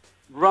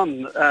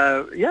 Rum,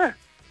 yeah.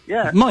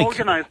 Mike?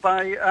 Organised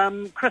by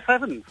Chris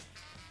Evans,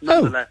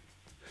 nonetheless.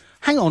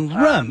 Hang on,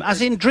 rum,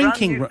 as in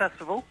drinking... Brand new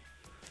festival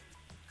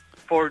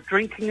for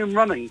drinking and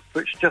running,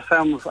 which just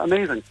sounds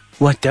amazing.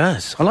 Well, it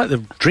does. I like the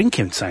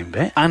drinking sound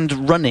bit.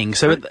 And running,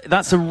 so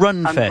that's a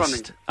run And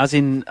fest,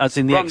 running. as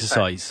in the Run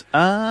exercise.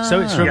 Ah.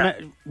 So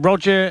it's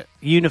Roger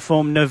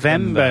Uniform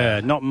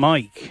November, not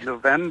Mike.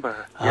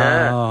 November,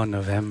 yeah. Oh,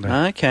 November.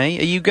 Okay,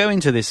 are you going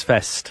to this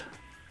fest?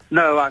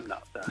 No, I'm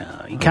not.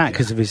 No, he can't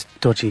because of his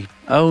dodgy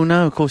Oh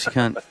no, of course you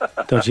can't.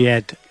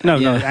 head. No,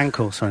 Yeah.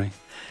 ankle, sorry.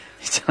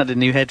 He's had a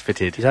new head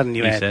fitted. He's had a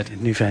new he head.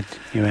 said. New head.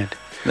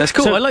 That's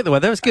cool. So- I like the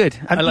weather. It's good.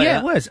 I like yeah, that.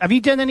 it was. Have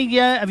you done any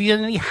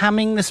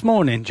hamming this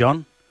morning,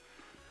 John?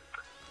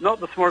 Not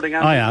this morning,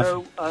 I have.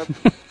 No,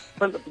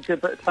 spent a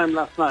good bit of time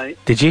last night.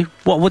 Did you?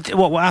 What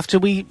after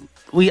we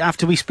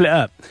split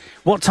up?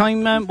 What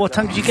time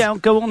did you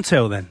go on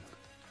till then?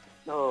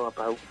 Oh,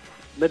 about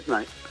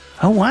midnight.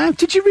 Oh wow!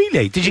 Did you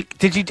really?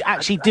 Did you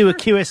actually do a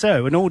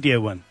QSO, an audio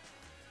one?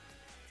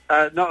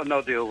 Not an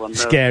audio one. No.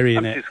 Scary,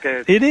 I'm isn't too it?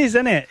 scared. It is,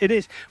 isn't it? It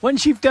is.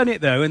 Once you've done it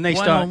though, and they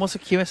Hang start on, what's a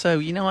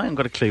QSO? You know, I haven't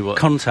got a clue what.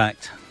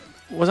 contact.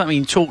 What does that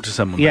mean? Talk to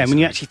someone. Yeah, when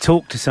you basically? actually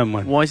talk to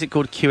someone, Why is it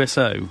called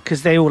QSO?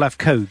 because they all have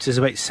codes. There's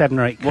about 7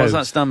 or 8 codes. What does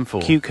that stand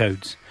for? Q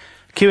codes.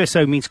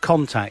 QSO means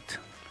contact.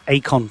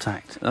 A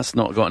contact. That's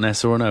not got an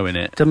S or an O in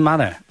it. Doesn't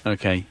matter.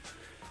 Okay,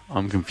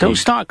 I'm confused. Don't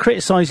start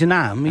criticising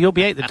Am. You'll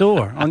be out the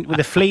door with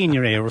a flea in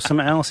your ear or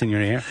something else in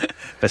your ear.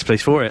 Best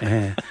place for it.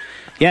 Yeah.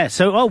 Yeah.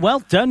 So, well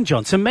done,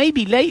 John. So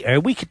maybe later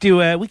we could do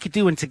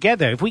one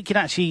together. If we could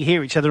actually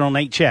hear each other on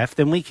HF,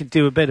 then we could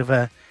do a bit of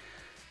what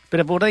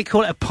do they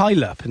call it, a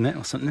pile up, isn't it,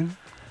 or something?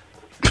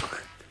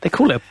 They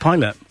call it a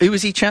pile up. Who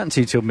was he chatting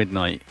to till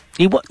midnight?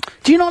 Do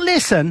you not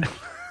listen?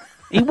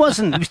 He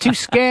wasn't. He was too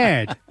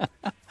scared.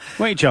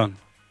 Wait, John.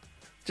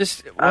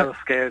 Just I was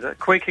scared,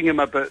 quaking in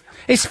my boots.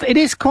 It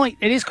is quite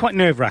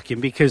nerve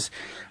wracking because,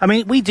 I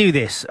mean, we do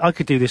this. I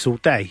could do this all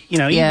day. You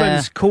know, he Yeah.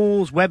 runs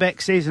calls,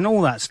 WebExes, and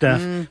all that stuff.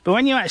 But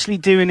when you're actually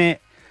doing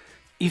it,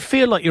 you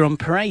feel like you're on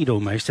parade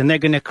almost, and they're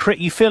going to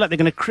you feel like they're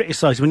going to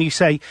criticise when you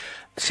say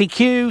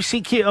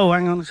CQ. Oh,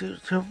 hang on.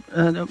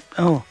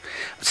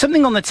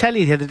 Something on the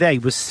telly the other day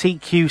was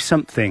CQ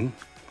something.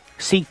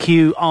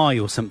 CQI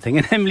or something,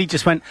 and Emily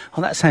just went,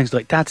 "Oh, that sounds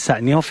like Dad sat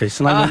in the office."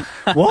 And I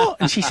went, "What?"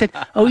 And she said,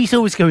 "Oh, he's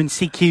always going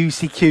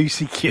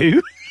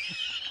CQ."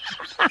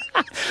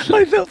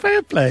 I felt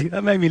fair play.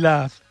 That made me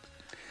laugh.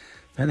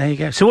 But there you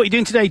go. So, what are you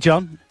doing today,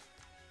 John?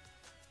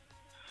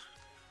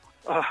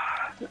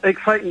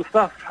 Exciting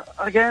stuff.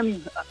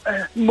 Again,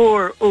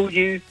 more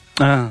OU.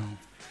 Oh,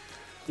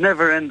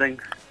 Never ending.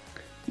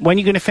 when are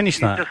you going to finish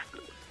that?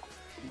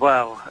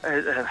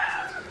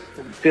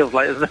 It feels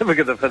like it's never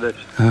going to finish.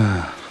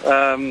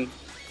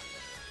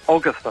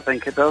 August, I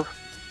think it does.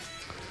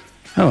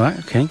 All right,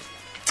 okay.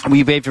 will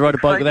you be able to ride a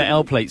bike without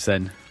L plates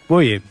then?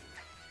 Will you?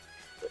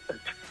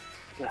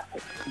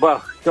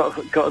 Well, got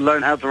to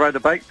learn how to ride a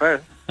bike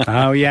first.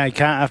 Oh yeah, you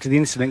can't after the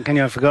incident, can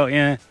you? I forgot.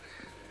 Yeah,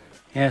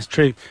 it's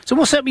true. So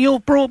what's up with your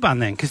broadband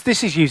then? Because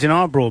this is using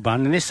our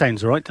broadband, and this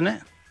sounds all right, doesn't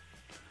it?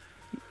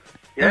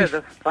 Yeah,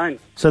 that's fine.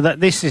 So that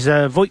this is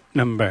a VoIP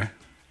number.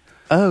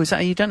 Oh, is that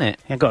how you done it?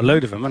 Yeah, I got a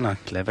load of them, haven't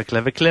I?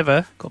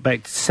 Clever. Got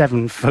about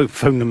 7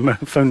 phone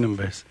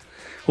numbers.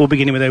 All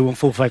beginning with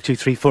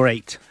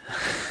 014523485.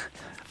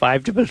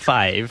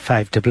 555.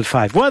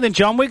 555. Well then,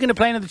 John, we're going to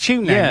play another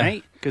tune now, Yeah,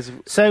 mate. 'cause-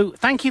 So,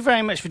 thank you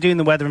very much for doing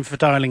the weather and for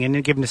dialing in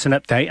and giving us an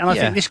update. And I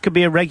Yeah. think this could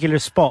be a regular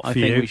spot I for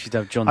think you. we should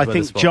have John's I weather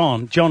think spot.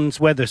 John's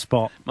weather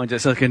spot. Mind you,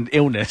 it's like an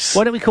illness.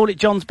 Why don't we call it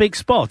John's Big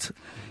Spot?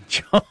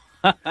 John?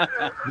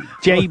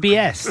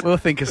 JBS. We'll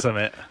think of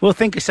something. We'll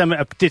think of something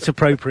that's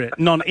appropriate,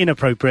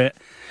 non-inappropriate.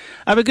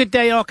 Have a good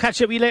day. I'll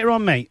catch up with you later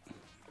on, mate.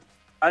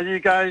 And you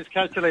guys,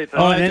 catch you later.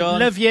 All right, then. John.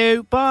 Love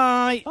you.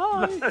 Bye.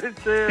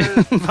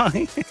 Cheers.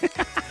 Bye.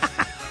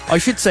 I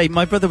should say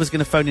my brother was going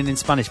to phone in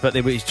Spanish, but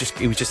he was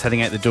just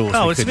heading out the door. So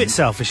Oh, he it's a bit couldn't.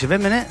 selfish of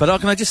him, isn't it? But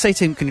can I just say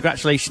to him,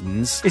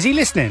 congratulations? Is he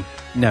listening?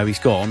 No, he's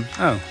gone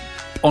Oh,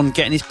 on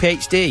getting his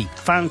PhD,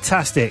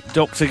 fantastic.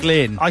 Dr.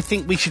 Glynn. I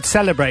think we should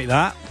celebrate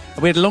that.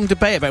 We had a long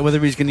debate about whether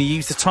he was going to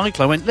use the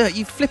title. I went, look,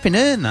 you flipping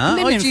earn that.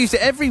 Living- I'd used it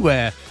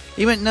everywhere.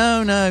 He went,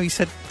 no. He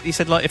said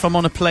like if I'm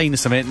on a plane or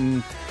something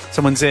and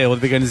someone's ill,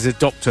 they're going as a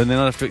doctor, and then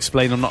I have to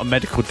explain I'm not a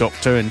medical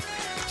doctor, and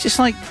it's just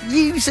like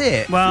use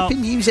it. Well-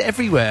 Flipping use it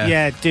everywhere.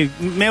 Yeah, dude,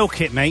 milk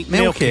it, mate.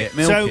 Milk it.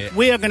 So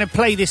we are going to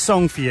play this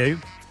song for you.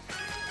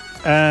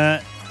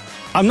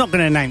 I'm not going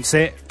to announce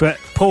it, but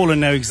Paul will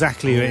know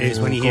exactly who it is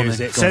when he go on hears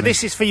then, it. go So on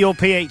this is for your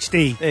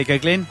PhD. There you go,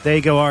 Glyn. There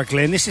you go, our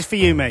Glenn. This is for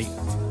you, mate.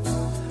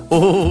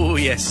 Oh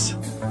yes.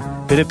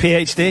 Bit of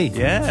PhD.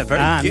 Yeah, very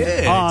And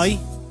good. I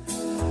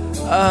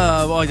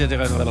I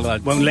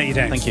won't let you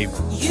down. Thank you.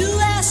 You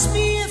ask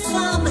me if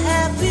I'm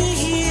happy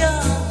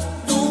here,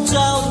 no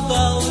doubt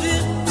about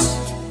it.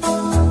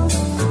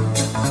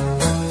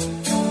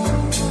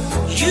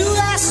 You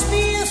ask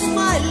me if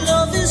my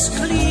love is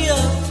clear,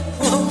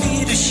 want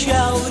me to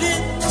shout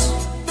it.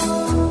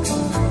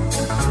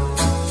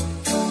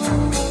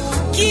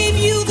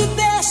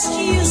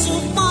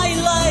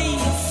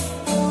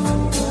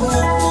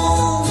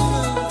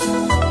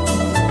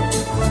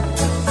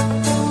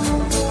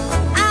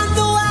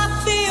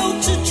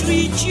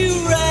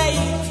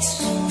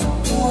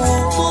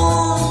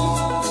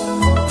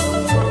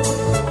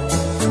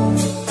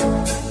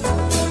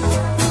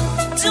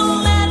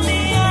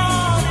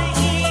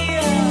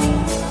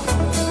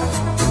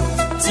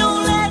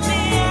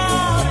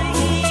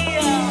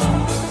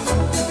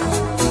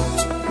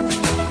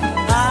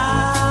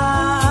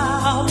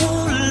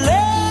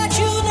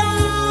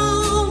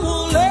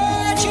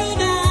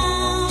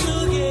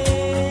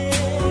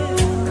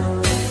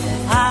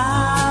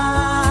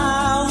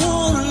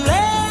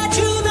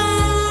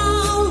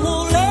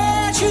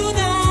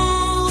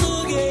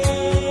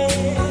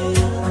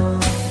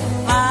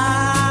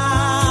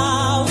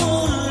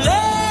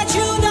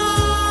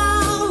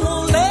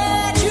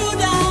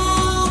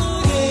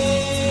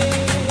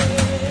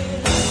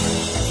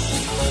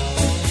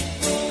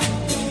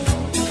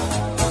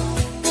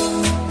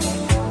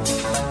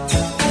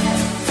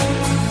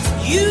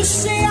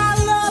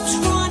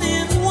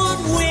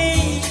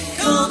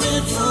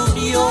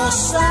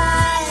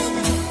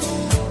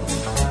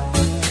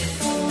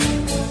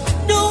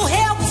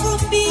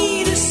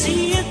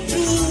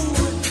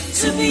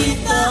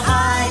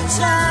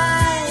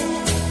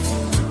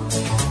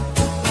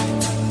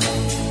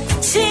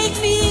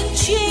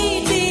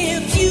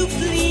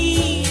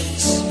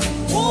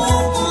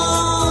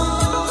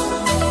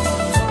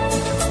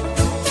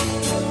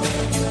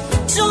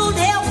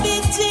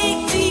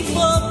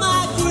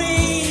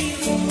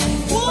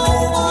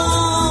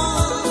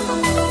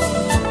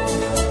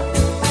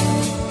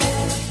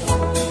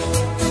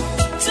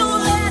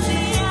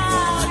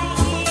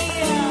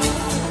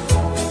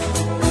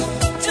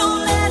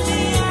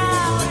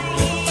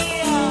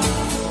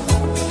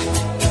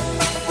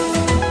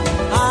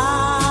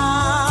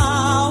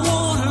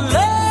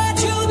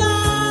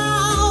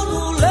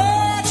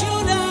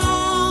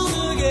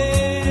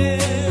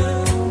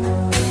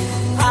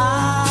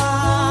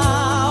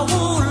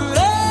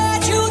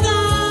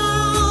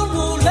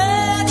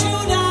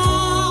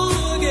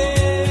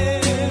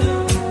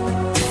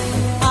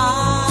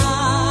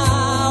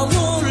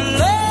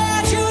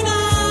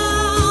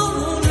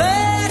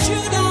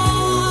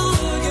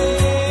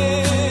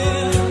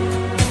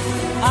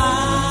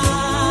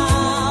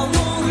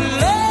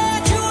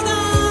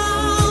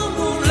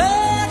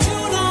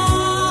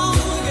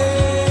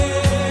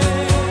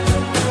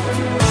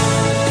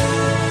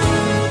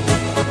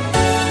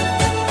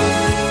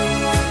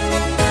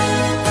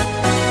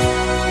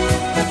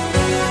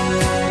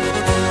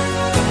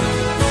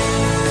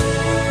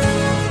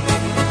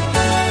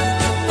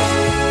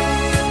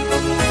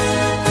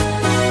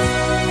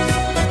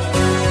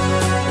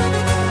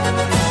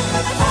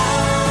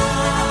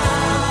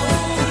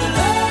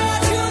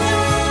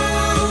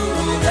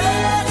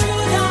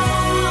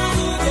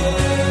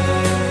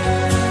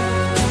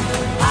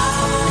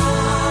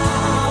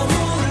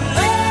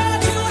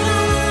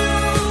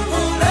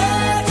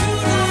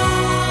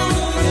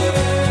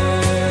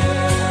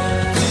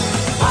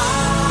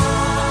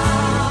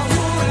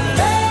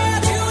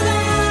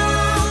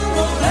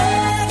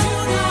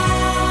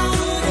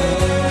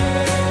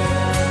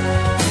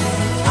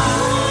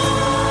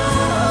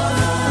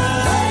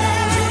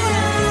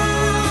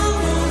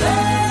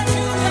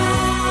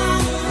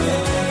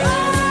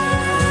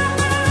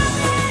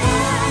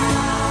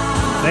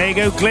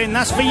 go, Glyn.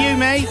 That's for you,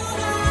 mate.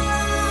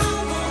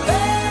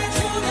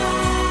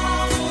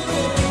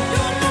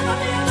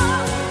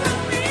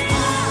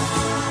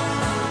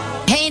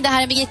 Hej, det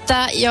här är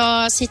Birgitta.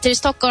 Jag sitter i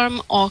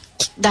Stockholm och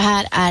det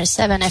här är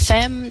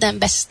 7FM, den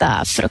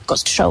bästa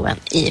frukostshowen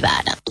i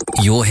världen.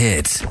 Your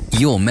hits,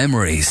 your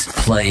memories,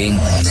 playing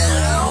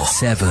now.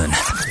 7FM.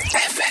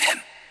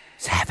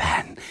 7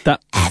 FM.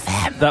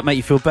 That make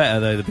you feel better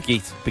though, the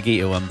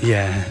Birgitta one.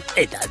 Yeah.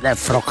 The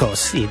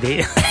frukost. You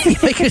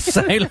make it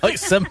sound like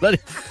somebody.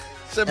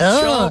 Some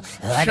child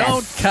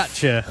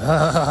catcher.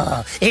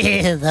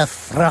 The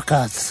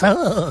frukost.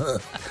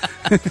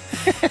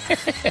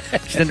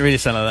 She didn't really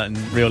sound like that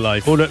in real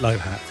life. Or look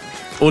like that.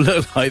 Or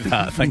look like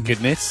that, thank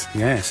goodness.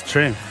 Yeah, it's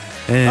true.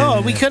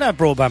 Oh, we could have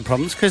broadband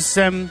problems because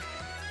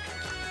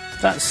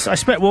that's. I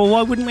expect. Well,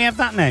 why wouldn't we have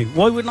that now?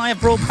 Why wouldn't I have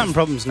broadband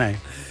problems now?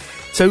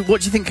 So,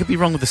 what do you think could be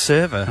wrong with the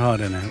server? Oh, I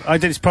don't know. I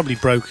think it's probably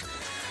broke.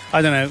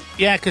 I don't know.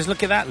 Yeah, because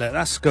look at that. Look,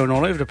 that's going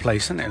all over the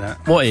place, isn't it?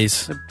 That. What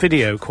is? The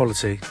video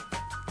quality.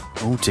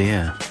 Oh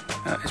dear.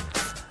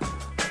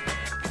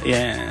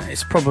 Yeah,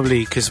 it's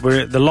probably because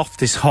the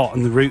loft is hot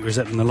and the router's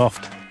up in the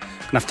loft.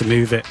 Gonna have to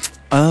move it.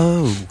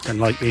 Oh. Don't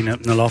like being up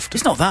in the loft.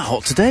 It's not that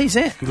hot today, is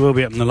it? It will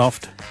be up in the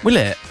loft. Will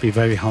it? Be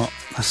very hot.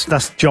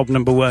 That's job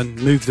number one.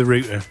 Move the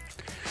router.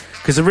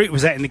 Because the router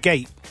was out in the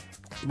gate,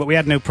 but we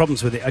had no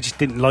problems with it. I just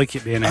didn't like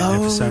it being out there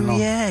for so long. Oh,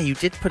 yeah, you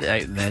did put it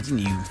out there, didn't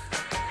you?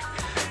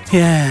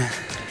 Yeah.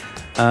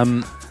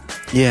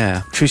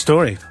 Yeah. True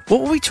story.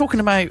 What were we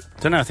talking about?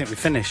 Don't know, I think we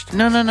finished.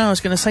 No, I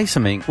was going to say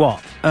something.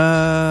 What?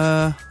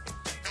 Oh,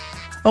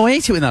 I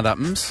hate it when that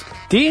happens.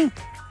 Do you?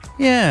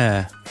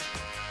 Yeah.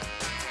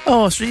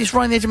 Oh, it's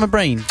right on the edge of my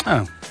brain.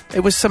 Oh.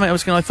 It was something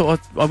I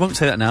thought, I won't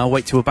say that now, I'll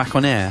wait till we're back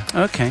on air.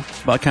 Okay.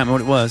 But I can't remember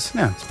what it was.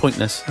 No. It's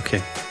pointless.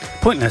 Okay.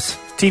 Pointless.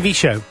 TV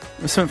show.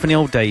 It was something from the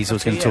old days I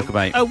was going to talk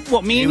about. Oh,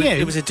 what, me and you?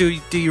 It was a do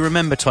you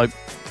remember type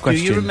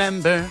question. Do you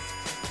remember?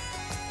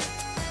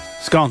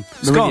 It's gone.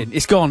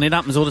 It's gone. It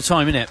happens all the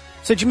time, innit?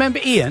 So do you remember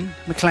Ian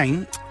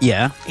McLean?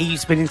 Yeah.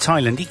 He's been in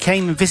Thailand. He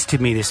came and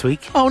visited me this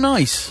week. Oh,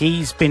 nice.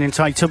 He's been in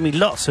Thailand. He told me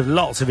lots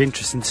of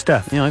interesting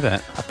stuff. Yeah, I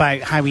bet.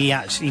 About how he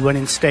actually went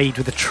and stayed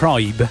with a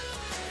tribe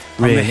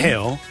on the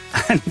hill.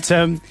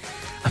 And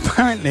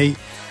apparently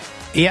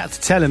he had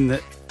to tell him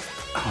that...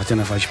 Oh, I don't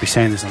know if I should be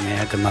saying this on the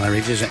air. Doesn't matter,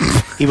 does it?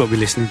 He won't be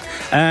listening.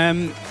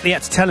 He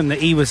had to tell him that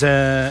he was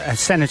a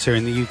senator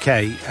in the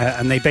UK,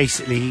 and they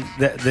basically...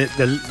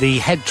 The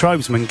head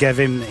tribesman gave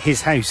him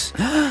his house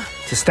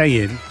to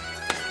stay in.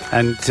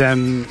 And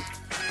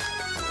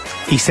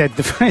he said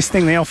the first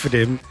thing they offered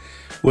him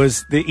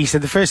was... he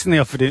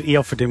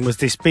offered him was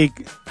this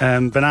big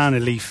banana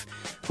leaf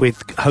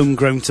with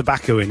homegrown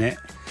tobacco in it.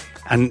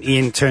 And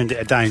Ian turned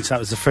it down, so that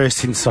was the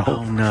first insult.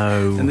 Oh,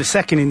 no. And the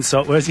second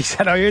insult was, he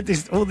said, I heard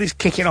all this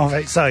kicking off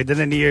outside, and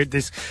then he heard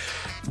this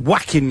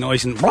whacking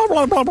noise, and blah,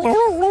 blah, blah, blah,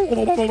 blah,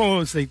 blah, blah,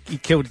 blah. So he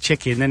killed a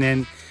chicken, and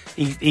then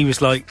he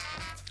was like,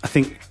 I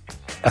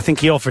think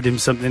he offered him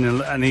something,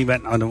 and he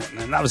went, I don't want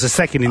that. And that was the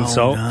second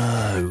insult.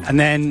 Oh, no. And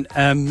then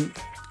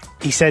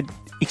he said,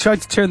 he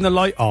tried to turn the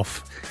light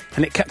off,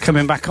 and it kept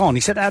coming back on.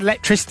 He said had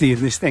electricity in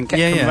this thing, kept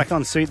coming back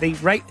on. So he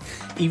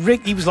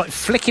was like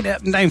flicking it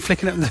up and down.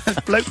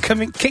 The bloke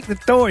kicked the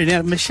door in, he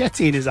had a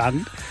machete in his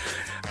hand,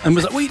 and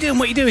was like, what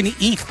are you doing?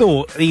 He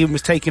thought Ian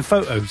was taking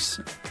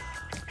photos.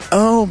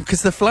 Oh,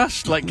 because the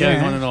flashlight going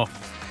on and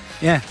off.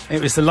 Yeah,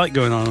 it was the light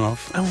going on and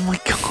off. Oh, my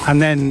God.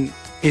 And then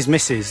his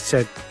missus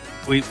said,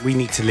 we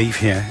need to leave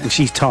here. And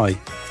she's Thai.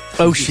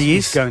 Oh, she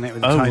is? He's going out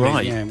with Oh, Thai.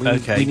 right.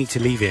 Yeah, we need to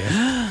leave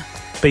here.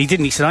 But he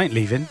didn't. He said, I ain't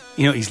leaving.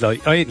 You know, he's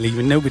like, I ain't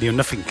leaving nobody or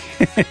nothing.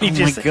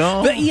 My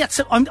God. But he had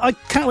some... I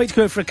can't wait to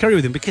go for a curry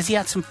with him because he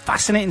had some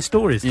fascinating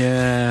stories.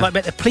 Yeah. Like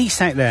about the police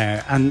out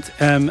there and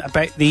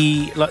about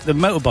the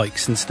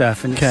motorbikes and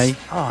stuff. And okay.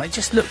 It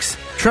just looks...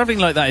 Travelling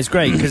like that is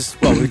great because,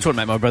 well, we were talking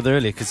about my brother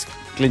earlier because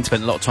Glyn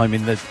spent a lot of time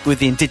with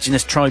the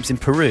indigenous tribes in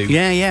Peru.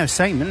 Yeah,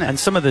 same, isn't it? And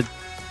some of the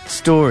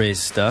stories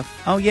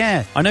stuff. Oh,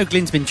 yeah. I know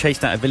Glyn's been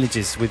chased out of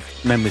villages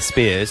with men with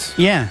spears.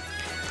 Yeah.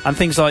 And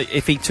things like,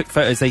 if he took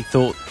photos, they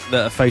thought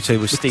that a photo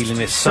was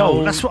stealing its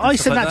soul. That's what I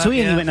said that to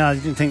Ian. He went, no, I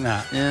didn't think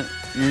that. Yeah.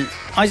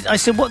 I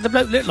said, what the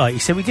bloke looked like? He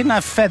said, we didn't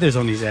have feathers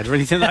on his head or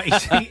anything like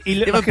that. He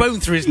looked like a bone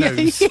through his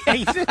nose.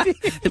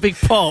 The big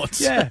pot.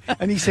 Yeah.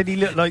 And he said he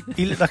looked like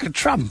a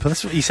tramp.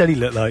 That's what he said he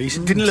looked like. He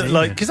said, didn't look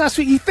like... Because that's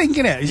what you think,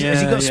 innit?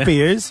 Has he got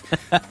spears?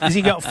 Has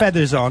he got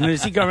feathers on?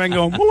 Has he got around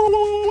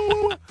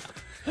going...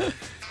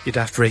 You'd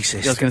have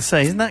racist. I was going to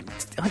say, isn't that...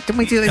 Didn't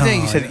we do the other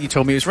day? You said that you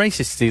told me it was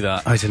racist to do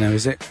that. I don't know,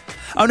 is it?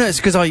 Oh, no, it's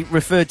because I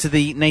referred to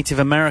the Native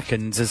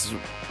Americans as...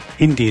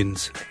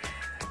 Indians.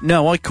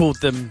 No, I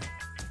called them...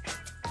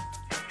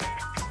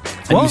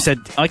 And what? you said...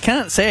 I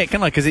can't say it,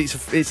 can I? Because it's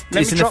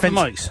an drop offence. The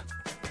mics.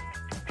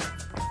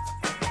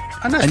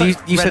 I know, and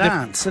like you red said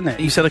ants, isn't it?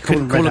 You said I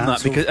couldn't call them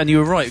that because... Or... And you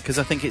were right, because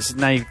I think it's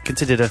now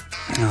considered a...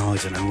 Oh, I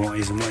don't know what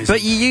is and what isn't.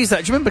 But you use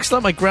that... Do you remember, because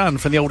like my gran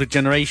from the older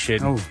generation...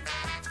 Oh.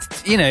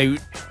 You know...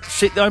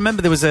 I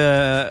remember there was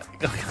a...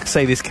 I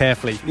say this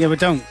carefully. Yeah, but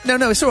don't.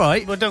 No, it's all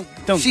right. Well, don't.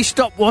 She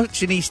stopped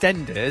watching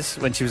EastEnders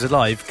when she was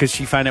alive because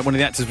she found out one of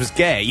the actors was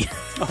gay.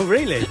 Oh,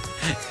 really?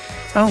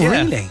 Oh, Yeah.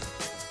 really?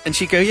 And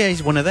she'd go, yeah,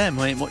 he's one of them.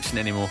 I ain't watching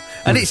anymore.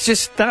 And it's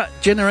just that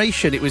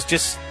generation. It was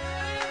just...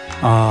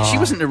 She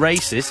wasn't a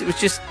racist. It was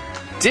just...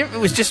 It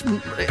was just...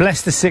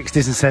 Bless the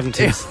 60s and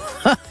 70s.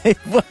 It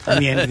was.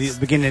 And the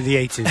beginning of the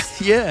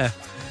 80s. Yeah.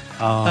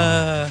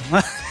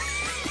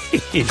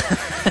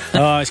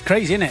 Oh, it's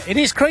crazy, isn't it? It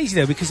is crazy,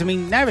 though, because, I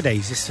mean,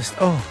 nowadays, it's just...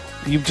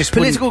 you just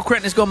Political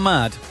correctness gone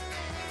mad.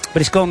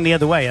 But it's gone the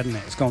other way, hasn't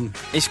it?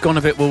 It's gone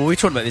a bit... Well, we were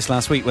talking about this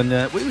last week when...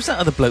 What was that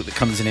other bloke that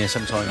comes in here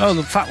sometimes? Oh,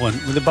 the fat one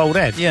with the bald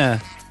head? Yeah.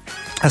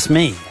 That's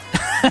me.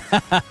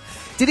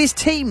 Did his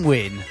team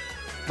win?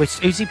 Who's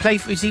he play?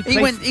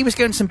 He was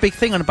going to some big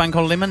thing on a bank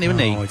holiday Monday,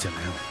 wasn't he? I don't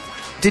know.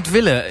 Did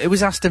Villa? It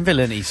was Aston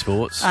Villa in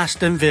esports.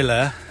 Aston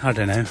Villa. I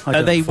don't know.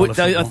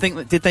 I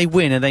think. Did they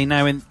win? Are they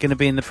now going to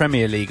be in the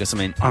Premier League or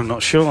something? I'm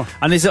not sure.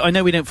 And I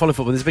know we don't follow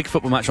football. There's a big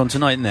football match on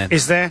tonight, isn't there?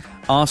 Is there?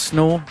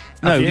 Arsenal.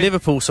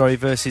 Liverpool. Sorry,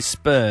 versus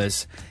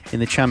Spurs in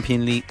the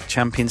Champions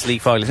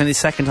League final. It's only the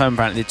second time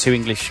apparently the two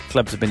English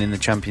clubs have been in the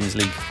Champions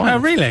League final. Oh,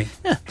 really?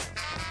 Yeah.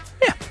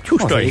 Yeah. True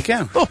story. There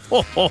you go.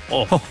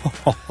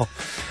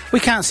 We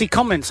can't see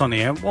comments on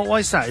here. Why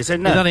is that? Is there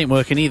no? Yeah, that ain't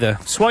working either.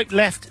 Swipe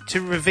left to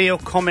reveal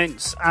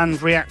comments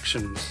and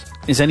reactions.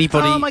 Is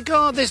anybody... Oh, my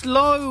God, there's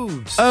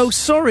loads. Oh,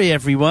 sorry,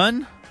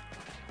 everyone.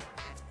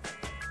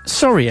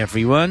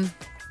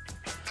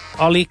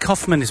 Ollie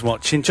Kaufman is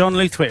watching. John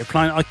Luthwaite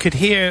replying, I could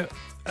hear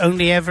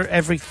only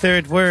every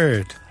third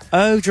word.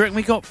 Oh, do you reckon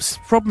we got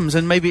problems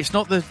and maybe it's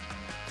not the...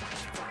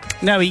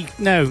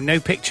 No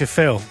picture,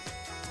 Phil.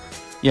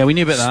 Yeah, we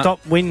knew about that.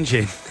 Stop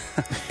whinging.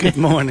 Good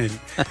morning.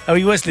 Oh,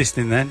 he was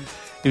listening then.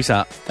 Who's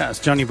that? That's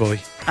Johnny Boy.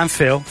 And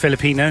Phil,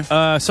 Filipino.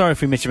 Sorry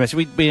if we missed your message.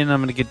 We've been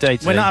having a good day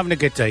today. We're not having a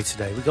good day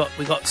today.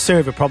 We got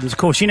server problems. Of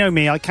course, you know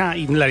me, I can't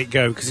even let it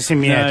go because it's in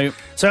my head.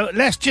 So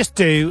let's just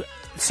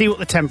see what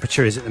the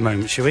temperature is at the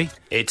moment, shall we?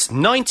 It's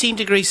 19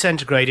 degrees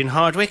centigrade in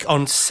Hardwick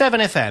on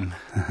 7FM.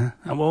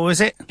 And what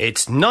was it?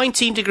 It's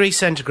 19 degrees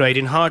centigrade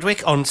in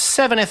Hardwick on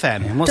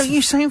 7FM. Don't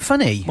you sound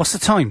funny? What's the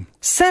time?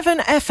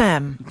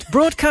 7FM,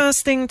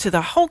 broadcasting to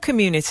the whole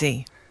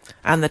community.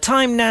 And the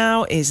time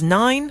now is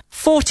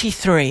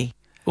 9:43.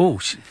 Oh,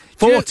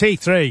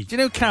 43. Do you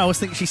know Carol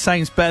thinks she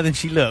sounds better than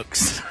she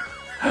looks?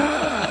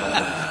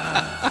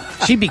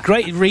 She'd be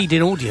great at reading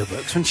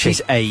audiobooks, wouldn't she?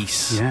 She's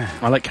ace. Yeah.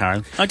 I like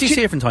Karen. I do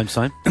see her from time to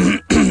time.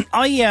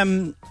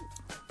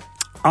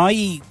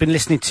 I've been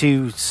listening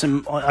to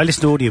I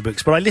listen to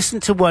audiobooks, but I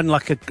listened to one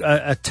like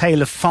a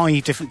tale of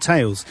 5 different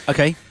tales.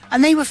 Okay.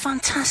 And they were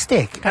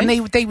fantastic. Okay. And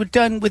they were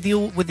done with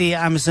the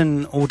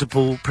Amazon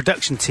Audible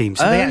production team.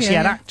 So they actually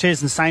had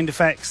actors and sound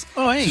effects.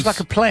 Oh, it was like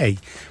a play.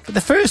 But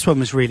the first one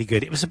was really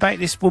good. It was about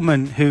this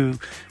woman who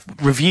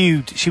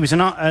she was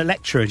a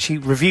lecturer, and she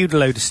reviewed a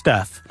load of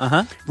stuff,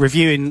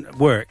 reviewing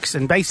works.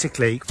 And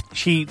basically,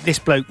 this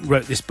bloke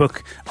wrote this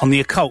book on the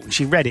occult, and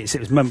she read it, so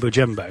it was mumbo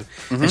jumbo.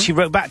 And she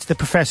wrote back to the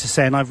professor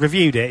saying, I've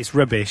reviewed it, it's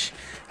rubbish,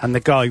 and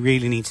the guy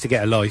really needs to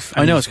get a life.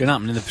 And I know what's going to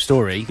happen in the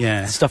story.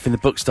 Yeah. The stuff in the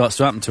book starts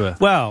to happen to her.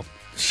 Well,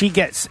 he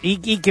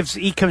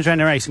comes around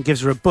her house and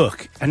gives her a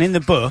book, and in the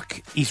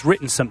book he's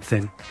written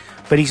something,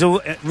 but he's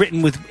all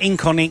written with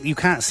ink on ink. You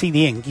can't see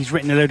the ink. He's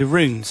written a load of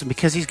runes, and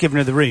because he's given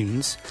her the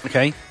runes,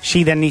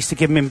 she then needs to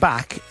give him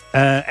back,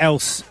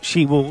 else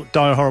she will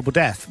die a horrible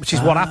death, which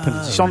is what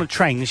happens. She's on a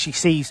train and she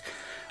sees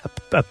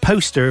a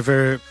poster of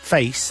her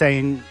face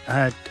saying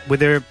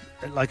with her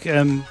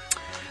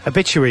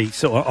obituary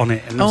sort of on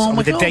it, and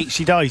with the date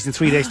she dies in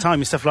 3 days' time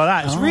and stuff like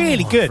that. It's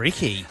really good.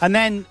 Freaky. And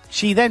then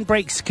she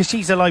breaks, because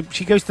she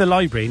goes to the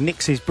library and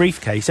nicks his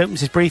briefcase, opens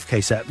his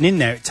briefcase up, and in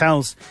there it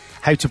tells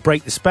how to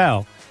break the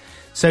spell.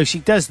 So she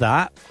does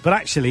that, but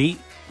actually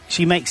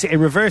she makes it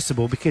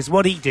irreversible, because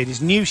what he did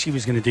is knew she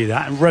was going to do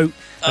that and wrote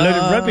a load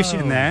of rubbish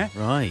in there.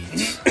 Right.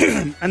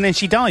 And then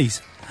she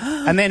dies.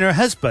 And then her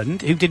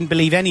husband, who didn't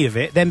believe any of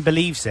it, then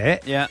believes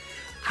it. Yeah.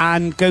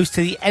 And goes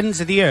to the ends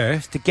of the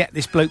earth to get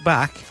this bloke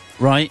back.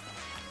 Right.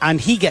 And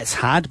he gets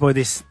had by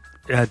this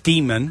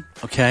demon.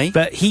 Okay.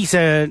 But he's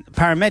a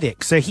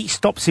paramedic, so he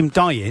stops him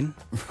dying,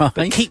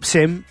 but keeps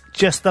him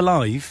just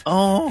alive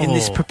in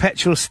this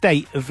perpetual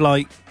state of,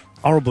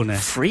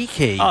 horribleness.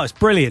 Freaky. Oh, it's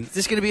brilliant. Is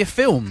this going to be a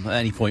film at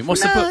any point?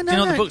 What's the book? Do you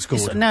know what the book's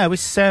called?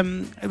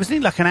 It was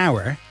nearly like an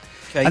hour.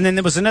 Okay. And then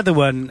there was another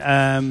one.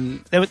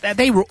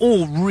 They were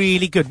all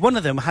really good. One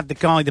of them had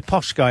the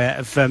posh guy out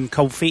of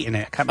Cold Feet in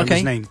it. I can't remember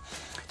his name.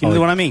 Do you know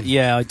the one I mean?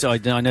 Yeah,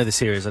 I know the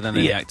series. I don't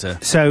know the actor.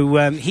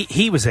 So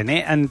he was in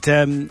it, and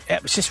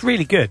it was just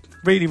really good.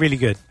 Really, really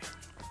good.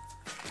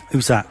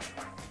 Who's that?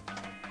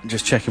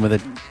 Just checking with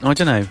it. I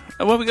don't know.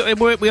 Well,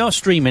 we are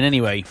streaming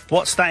anyway.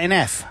 What's that in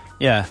F?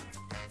 Yeah.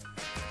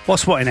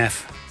 What's what in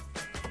F?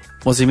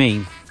 What does he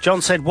mean?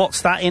 John said,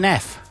 what's that in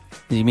F?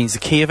 He means the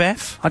key of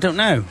F? I don't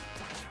know.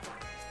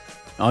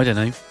 I don't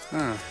know.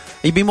 Have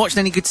you been watching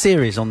any good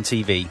series on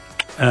TV?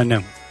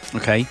 No.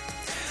 Okay.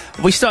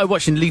 We started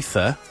watching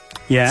Luther.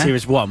 Yeah.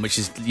 Series 1, which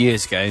is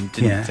years ago, and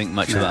didn't think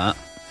much of that.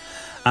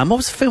 What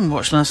was the film we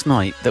watched last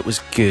night that was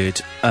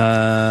good?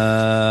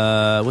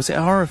 Was it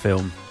a horror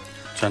film?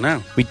 I don't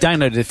know. We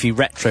downloaded a few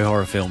retro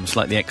horror films,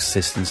 like The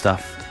Exorcist and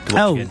stuff. to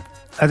watch again.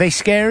 Are they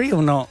scary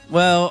or not?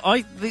 Well,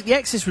 The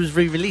Exorcist was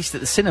re-released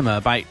at the cinema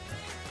about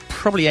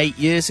probably 8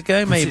 years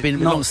ago. May have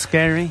been not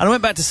scary. And I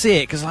went back to see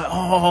it because,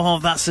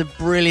 that's a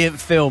brilliant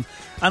film.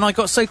 And I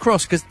got so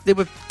cross because there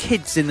were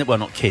kids in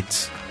not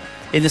kids,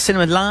 in the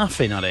cinema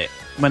laughing at it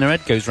when her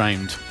head goes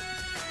round.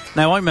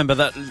 Now, I remember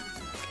that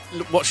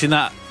watching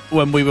that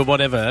when we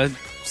were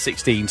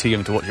 16, too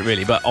young to watch it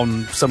really, but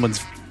on someone's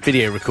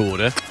video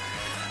recorder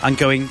and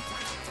going,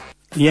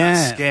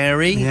 that's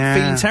scary,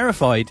 feeling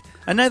terrified.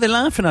 And now they're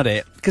laughing at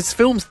it because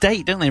films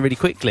date, don't they, really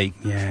quickly?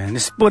 Yeah, and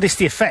it's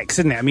the effects,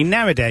 isn't it? I mean,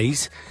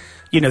 nowadays,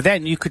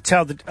 then you could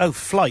tell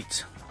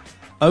Flight.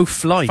 Oh,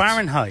 Flight.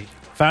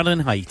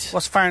 Fahrenheit.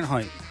 What's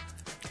Fahrenheit?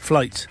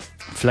 Flight.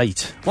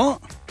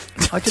 What?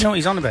 I don't know what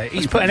he's on about.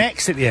 He's put an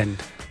X at the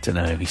end. Don't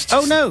know.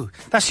 Oh, no.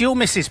 That's your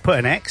missus put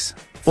an X.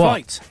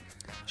 Flight.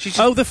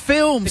 The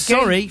film.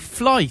 Sorry,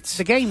 Flight.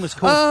 The game was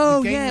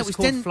called. It was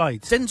called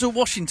Flight. Denzel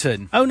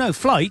Washington. Oh no,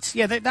 Flight.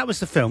 Yeah, that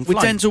was the film. With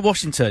Flight. Denzel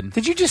Washington.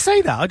 Did you just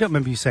say that? I don't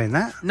remember you saying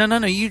that. No.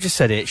 You just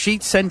said it. She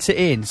sent it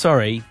in.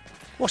 Sorry.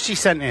 What's she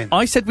sent in?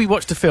 I said we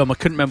watched a film. I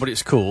couldn't remember what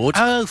it's called.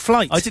 Oh,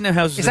 Flight. I didn't know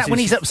how. Is that when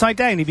he's upside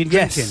down? He'd been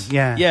drinking.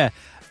 Yeah.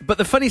 But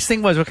the funniest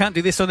thing was, I can't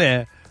do this on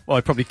air. Well,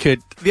 I probably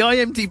could. The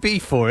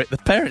IMDb for it, the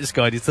Parents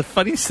Guide, is the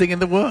funniest thing in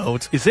the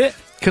world. Is it?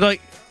 Could I?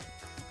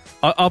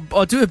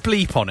 I'll do a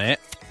bleep on it.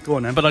 Go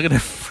on then. But I'm going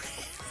to.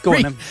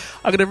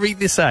 I'm going to read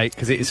this out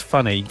because it is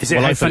funny. Is it?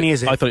 How funny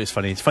is it? I thought it was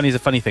funny. It's funny as a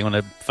funny thing on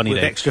a funny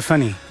day. Extra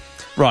funny.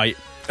 Right.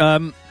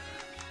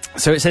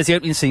 So it says the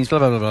opening scenes, blah,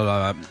 blah, blah,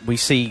 blah, blah. We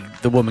see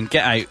the woman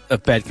get out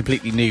of bed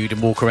completely nude and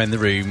walk around the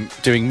room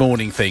doing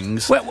morning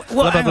things. What?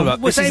 Blah, blah, blah, blah.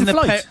 Was that in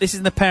Flight? This is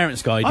in the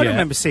Parents Guide, I don't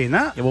remember seeing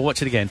that. Yeah, we'll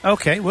watch it again.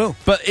 Okay, will.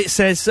 But it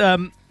says...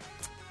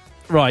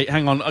 right,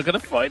 hang on. I've got to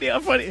find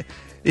it.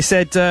 It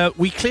said,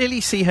 we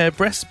clearly see her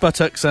breasts,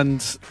 buttocks and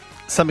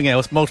something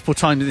else multiple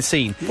times in the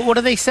scene. But what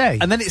do they say?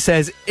 And then it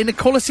says, in a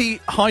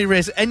quality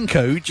high-res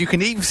encode, you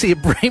can even see a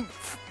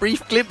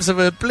brief glimpse of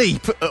a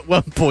bleep at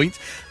one point.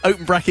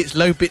 Open brackets,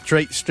 low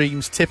bitrate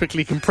streams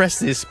typically compress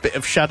this bit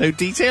of shadow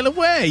detail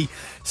away.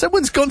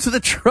 Someone's gone to the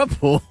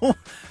trouble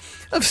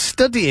of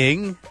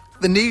studying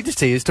the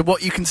nudity as to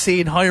what you can see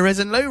in high-res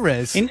and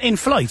low-res. In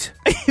Flight?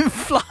 In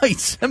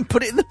Flight, and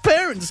put it in the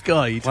Parents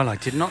Guide. Well, I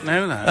did not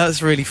know that.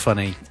 That's really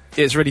funny.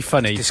 It's really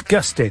funny.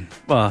 Disgusting.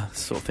 Well,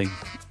 sort of thing.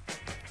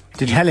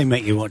 Did Helen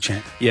make you watch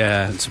it?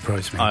 Yeah. Doesn't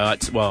surprise me. I had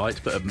to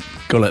put a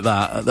go like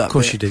that at that. Of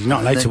course bit. you did. You're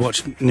not allowed to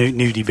watch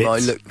nudie bits. I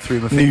looked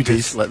through my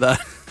fingers like that.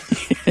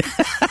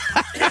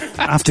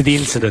 After the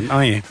incident,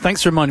 are you?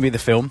 Thanks for reminding me of the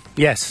film.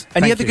 Yes.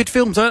 Any other good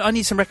films? I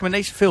need some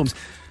recommendation films.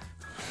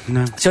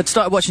 No. So I'd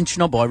started watching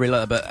Chernobyl. I really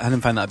liked that, but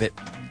Helen found that a bit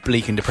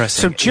bleak and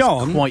depressing. So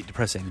John... quite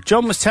depressing.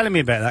 John was telling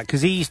me about that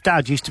because his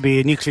dad used to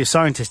be a nuclear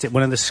scientist at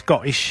one of the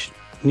Scottish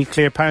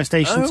nuclear power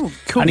stations. Oh,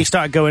 cool. And he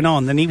started going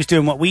on, then he was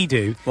doing what we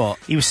do. What?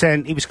 He was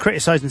saying, he was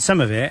criticising some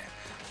of it,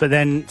 but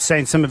then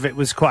saying some of it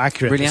was quite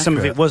accurate, really but some of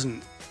accurate. it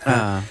wasn't.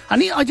 And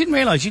I didn't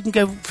realise you can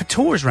go for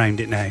tours round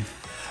it now.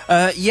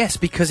 Yes,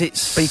 because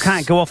it's... But you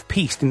can't go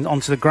off-piste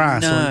onto the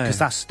grass, because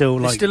that's still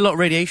like... There's still a lot of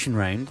radiation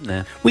around, isn't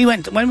there? When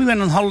we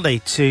went on holiday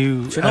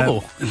to...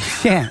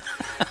 Chernobyl. Yeah,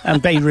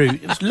 and Beirut.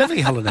 It was a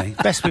lovely holiday,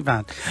 best we've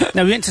had.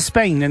 No, we went to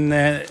Spain, and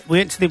we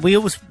went to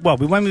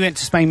when we went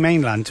to Spain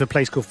mainland, to a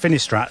place called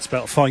Finestrat,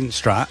 spelled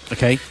Finestrat.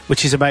 Okay.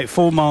 Which is about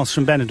 4 miles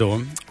from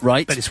Benidorm.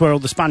 Right. But it's where all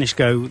the Spanish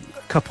go,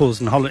 couples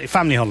and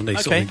family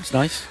holidays. Okay, sort of. it's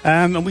nice.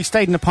 And we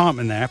stayed in an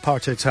apartment there,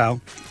 Part Hotel.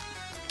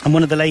 And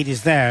one of the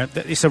ladies there,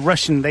 it's a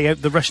Russian,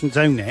 the Russians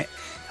own it,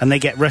 and they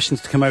get Russians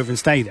to come over and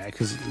stay there,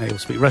 because they all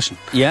speak Russian.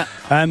 Yeah.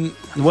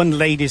 One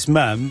lady's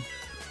mum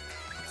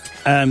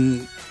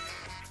died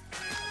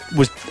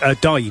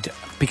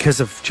because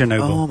of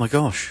Chernobyl. Oh, my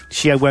gosh.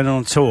 She went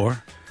on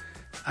tour,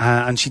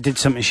 and she did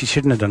something she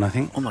shouldn't have done, I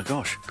think. Oh, my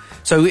gosh.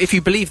 So, if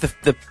you believe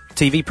the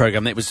TV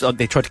programme, it was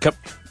they tried to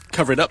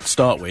cover it up to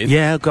start with.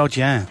 Yeah, God,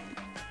 yeah.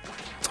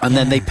 And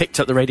then they picked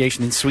up the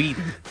radiation in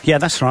Sweden. Yeah,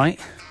 that's right.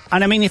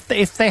 And I mean, if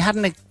they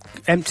hadn't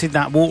emptied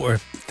that water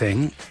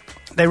thing,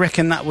 they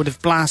reckon that would have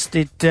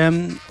blasted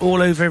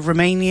all over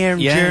Romania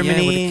and Germany.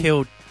 Yeah, it would have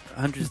killed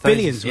hundreds of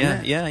billions,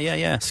 thousands.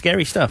 Yeah.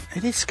 Scary stuff.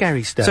 It is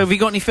scary stuff. So have you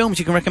got any films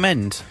you can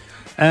recommend?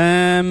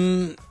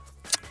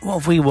 What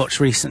have we watched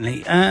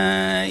recently?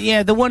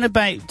 The one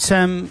about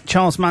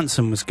Charles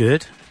Manson was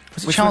good.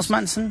 Was it Charles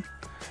Manson?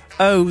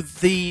 Oh,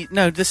 the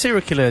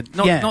serial killer,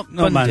 not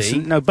Bundy.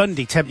 Manson. No,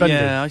 Bundy, Ted Bundy.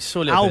 Yeah, I saw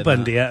a little Al bit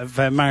Bundy of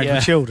out of Married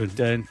with Children.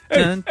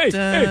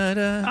 That's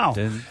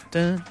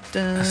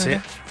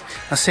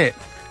it.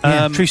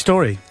 Yeah, true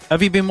story.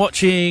 Have you been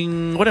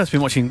watching... What else have you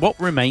been watching? What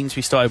Remains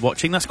we started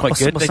watching. That's quite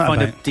good. What's they that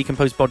find about? a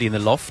decomposed body in the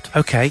loft.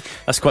 Okay.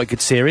 That's quite a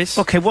good series.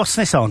 Okay, what's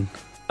this on?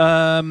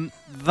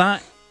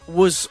 That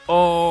was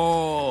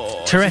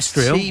on...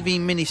 Terrestrial? TV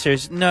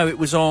miniseries. No, it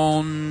was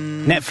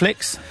on...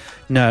 Netflix?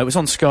 No, it was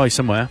on Sky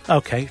somewhere.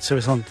 Okay, so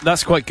it's on.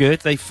 That's quite good.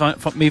 They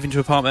move into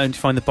an apartment and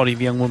find the body of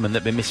a young woman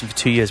that'd been missing for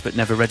 2 years but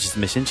never registered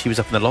missing. She was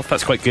up in the loft.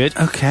 That's quite good.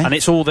 Okay. And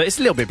it's a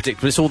little bit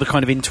predictable. It's all the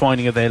kind of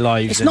entwining of their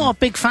lives. It's not a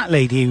big fat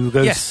lady who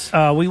goes... Yes.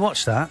 We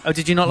watched that. Oh,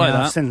 did you not like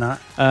that? I've seen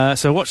that.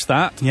 So watch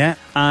that. Yeah.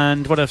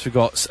 And what else we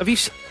got?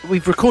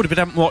 We've recorded but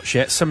haven't watched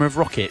yet Summer of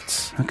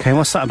Rockets. Okay,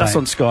 what's that about? That's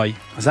on Sky.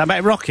 Is that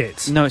about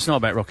rockets? No, it's not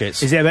about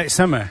rockets. Is it about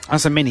summer?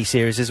 That's a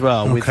mini-series as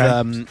well.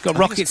 Okay. With got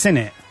rockets in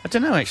it? I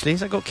don't know, actually.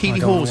 Has that got Keeley I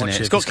don't wanna Hawes in watch it?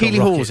 it. It's got It's got Keeley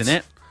Hawes rockets. in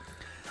it.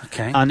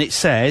 Okay. And it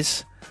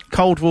says...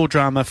 Cold War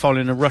drama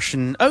following a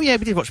Russian... Oh, yeah,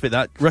 we did watch a bit of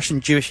that. Russian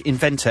Jewish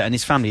inventor and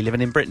his family living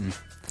in Britain.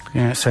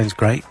 Yeah, it sounds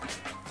great.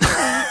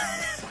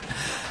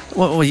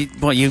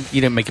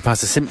 You don't make it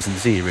past The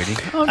Simpsons, do you, really?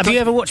 Have you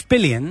ever watched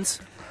Billions?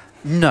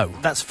 No.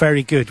 That's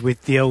very good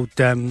with the old...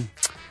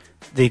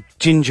 the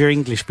ginger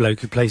English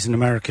bloke who plays an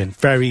American.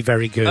 Very,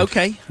 very good.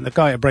 Okay. And the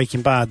guy at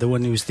Breaking Bad, the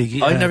one who was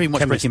the... I've never even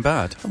watched chemist. Breaking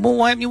Bad. Well,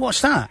 why haven't you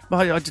watched that?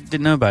 Well, I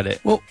didn't know about it.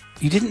 Well,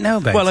 you didn't know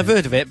about it? Well, I've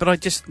heard of it, but I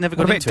just never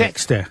got What about into it.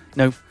 Dexter?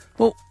 No.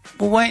 Well,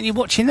 why aren't you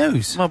watching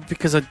those? Well,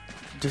 because I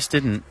just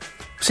didn't.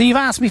 So you've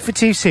asked me for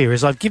 2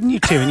 series, I've given you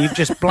 2 and you've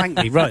just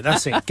blanked me. Right,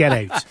 that's it, get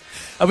out.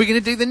 Are we going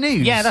to do the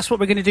news? Yeah, that's what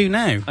we're going to do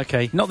now.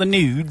 Okay. Not the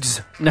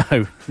nudes.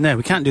 No. No,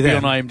 we can't do Be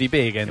that. on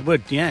IMDb again. It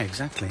would, yeah,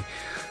 exactly.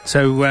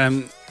 So,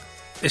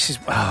 this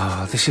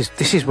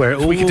is where it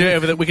all... We could do it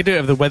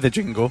over the weather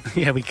jingle.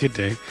 Yeah, we could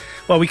do.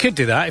 Well, we could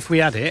do that if we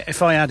had it.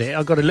 If I had it,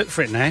 I've got to look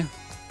for it now.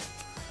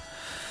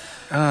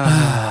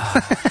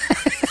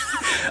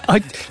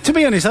 To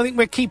be honest, I think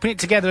we're keeping it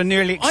together and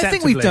nearly acceptably. I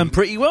think we've done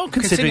pretty well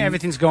considering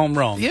everything's gone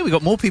wrong. Yeah, we've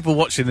got more people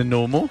watching than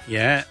normal.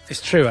 Yeah,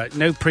 it's true.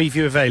 No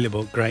preview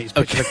available. Great. It's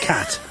a picture of a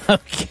cat.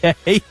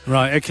 Okay.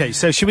 Right, okay.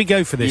 So should we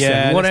go for this? Yeah,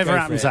 then? Whatever let's go for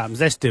happens, it.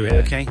 happens. Let's do it,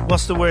 okay?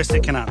 What's the worst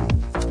that can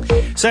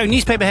happen? So,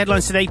 newspaper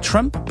headlines today.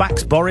 Trump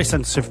backs Boris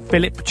and Sir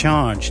Philip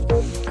charged.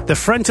 The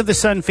front of the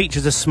Sun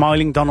features a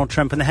smiling Donald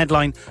Trump and the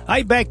headline,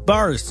 I back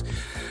Boris.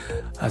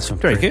 That's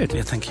very good.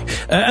 Yeah, thank you.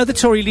 Other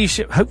Tory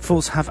leadership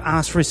hopefuls have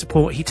asked for his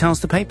support. He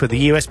tells the paper the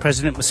US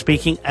president was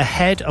speaking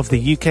ahead of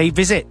the UK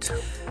visit.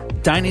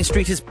 Downing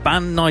Street has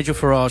banned Nigel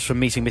Farage from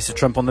meeting Mr.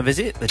 Trump on the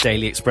visit. The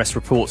Daily Express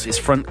reports its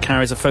front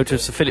carries a photo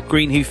of Sir Philip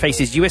Green, who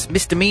faces US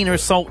misdemeanor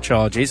assault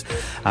charges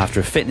after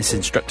a fitness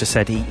instructor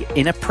said he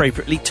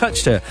inappropriately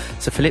touched her.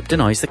 Sir Philip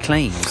denies the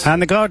claims.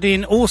 And The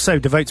Guardian also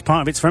devotes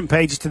part of its front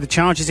pages to the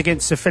charges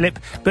against Sir Philip,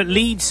 but the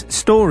lead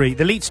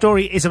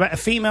story is about a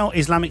female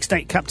Islamic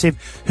State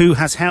captive who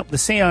has helped the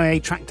CIA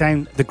track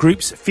down the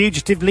group's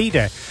fugitive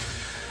leader,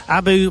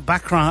 Abu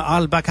Bakr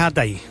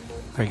al-Baghdadi.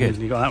 Very good.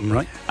 You got that one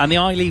right. And the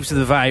eye leaves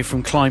with a vow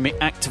from climate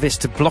activists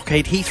to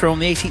blockade Heathrow on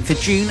the 18th of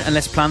June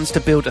unless plans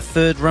to build a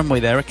third runway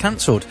there are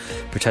cancelled.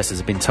 Protesters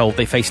have been told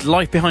they face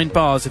life behind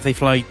bars if they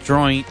fly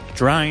drone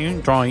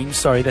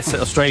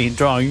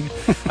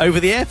over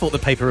the airport, the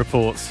paper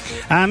reports.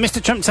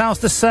 Mr. Trump tells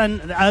The Sun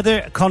that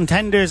other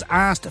contenders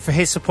asked for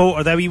his support,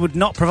 although he would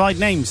not provide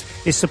names.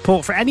 His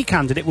support for any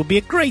candidate would be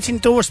a great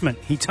endorsement,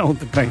 he told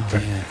the paper. Oh,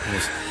 yeah, of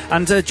course.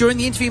 And during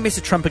the interview,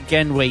 Mr. Trump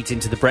again wades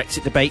into the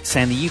Brexit debate,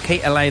 saying the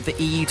UK allowed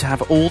the EU to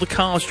have all the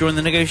cars during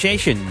the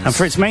negotiations. And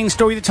for its main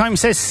story, The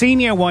Times says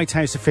senior White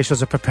House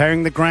officials are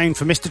preparing the ground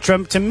for Mr.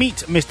 Trump to meet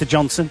Mr.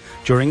 Johnson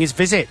during his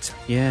visit.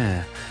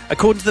 Yeah.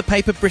 According to the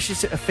paper,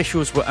 British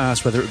officials were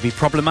asked whether it would be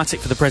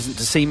problematic for the President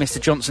to see Mr.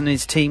 Johnson, and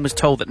his team was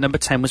told that Number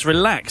 10 was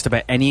relaxed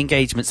about any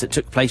engagements that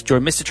took place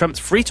during Mr. Trump's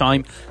free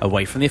time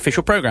away from the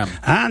official programme.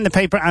 And the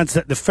paper adds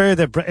that the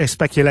further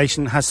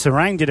speculation has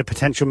surrounded a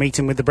potential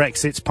meeting with the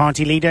Brexit's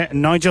party leader,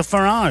 Nigel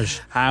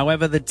Farage.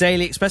 However, the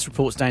Daily Express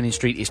reports Downing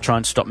Street is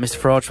trying to stop Mr.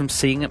 Farage from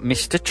seeing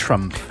Mr.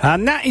 Trump.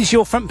 And that is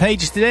your front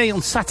pages today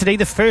on Saturday,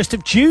 the 1st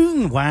of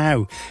June.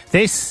 Wow.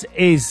 This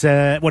is,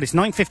 it's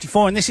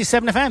 9:54 and this is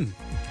 7FM.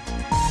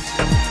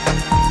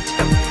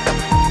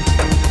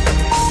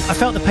 I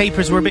felt the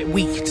papers were a bit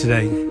weak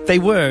today. They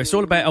were. It's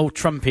all about old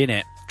Trump,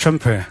 innit?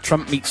 Trumper.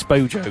 Trump meets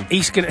Bojo.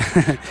 He's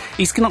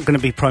not going to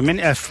be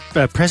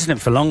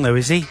president for long, though,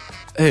 is he?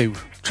 Who?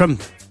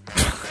 Trump.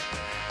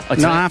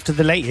 Not after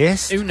the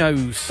latest. Who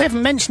knows? They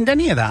haven't mentioned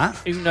any of that.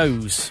 Who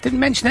knows? Didn't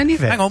mention any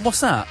of it. Hang on,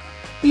 what's that?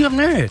 You haven't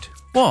heard.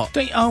 What?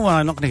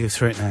 I'm not going to go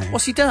through it now.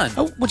 What's he done?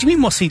 Oh, what do you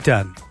mean, what's he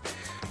done?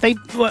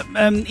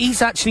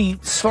 He's actually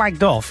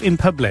slagged off in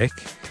public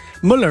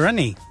Muller, isn't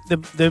he?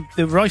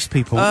 The rice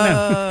people.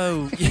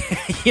 Oh,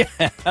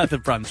 yeah.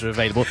 The brands are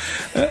available.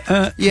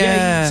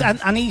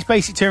 And he's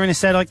basically turned and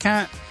said, I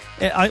can't...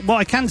 what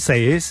I can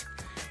say is,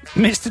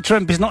 Mr.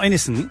 Trump is not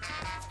innocent,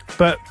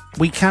 but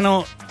we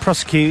cannot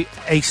prosecute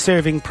a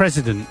serving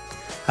president,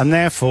 and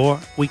therefore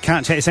we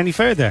can't take this any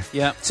further.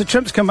 Yeah. So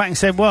Trump's come back and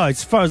said, well,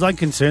 as far as I'm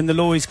concerned, the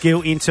law is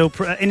guilty until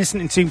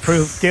innocent until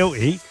proved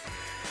guilty.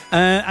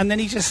 And then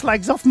he just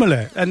slags off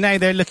Mueller, and now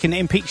they're looking at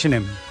impeaching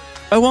him.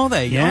 Oh, are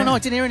they? Yeah. Oh, no, I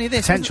didn't hear any of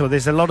this. Potential.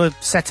 There's a lot of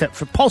setup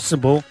for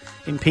possible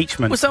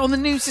impeachment. Was that on the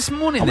news this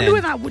morning,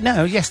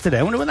 then? Yesterday.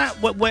 I wonder where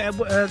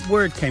that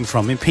word came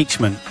from,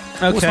 impeachment.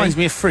 Okay. Always reminds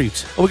me of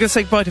fruit. We're going to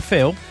say goodbye to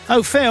Phil.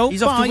 Oh, Phil.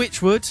 He's off to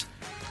Witchwood.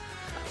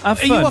 Are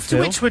you off to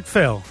Witchwood,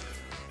 Phil?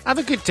 Have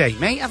a good day,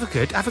 mate. Have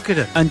a good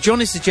one. And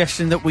John is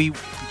suggesting that we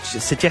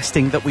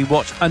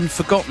watch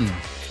Unforgotten.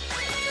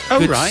 Oh,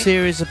 good right.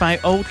 series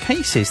about old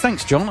cases.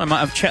 Thanks, John. I might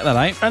have checked that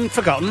out.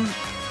 Unforgotten.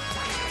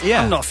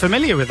 Yeah. I'm not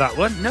familiar with that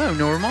one. No,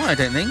 nor am I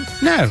don't think.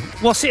 No.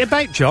 What's it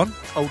about, John?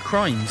 Old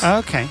crimes. Oh,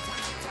 okay.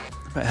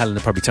 But Helen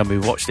will probably tell me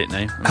we watched it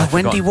now.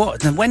 Wendy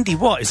Watt. Now, Wendy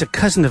Watt is a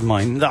cousin of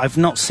mine that I've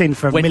not seen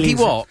for Wendy millions.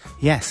 Watt?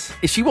 Yes.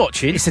 Is she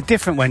watching? It's a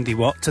different Wendy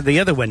Watt to the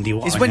other Wendy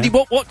Watt. Is I Wendy know.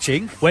 Watt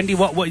watching? Wendy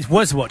Watt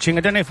was watching.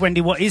 I don't know if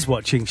Wendy Watt is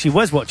watching. She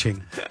was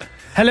watching.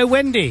 Hello,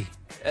 Wendy.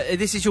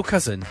 This is your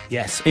cousin?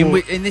 Yes.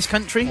 In this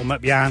country? Or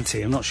might be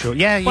auntie, I'm not sure.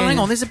 Yeah, Well, hang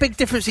on, there's a big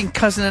difference in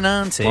cousin and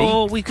auntie.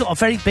 Oh, we've got a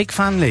very big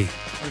family.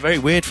 A very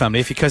weird family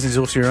if your cousin's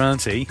also your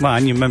auntie. Well,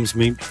 and your mum's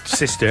me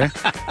sister.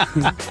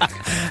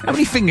 How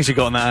many fingers you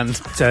got on that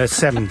hand? It's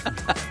 7.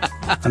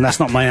 And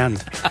that's not my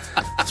hand.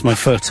 It's my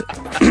foot.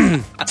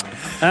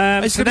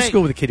 I used to go to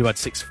school with a kid who had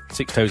six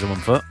toes on one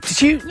foot.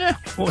 Did you? Yeah.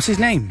 What was his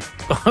name?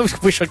 I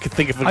wish I could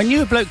think of I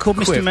knew a bloke called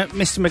Mr.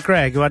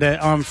 McGregor who had an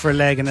arm for a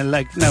leg and a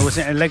leg... No, was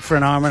it a leg for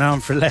an arm and an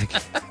arm for a leg?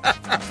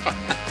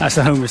 That's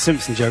a Homer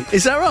Simpson joke.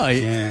 Is that right?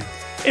 Yeah.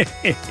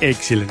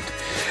 Excellent.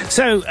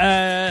 So,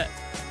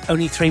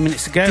 only 3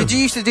 minutes to go. Did you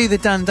used to do the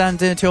Dan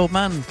Dirty Old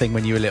Man thing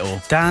when you were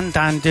little? Dan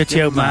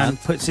Dirty Old Man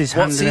puts his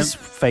hand in his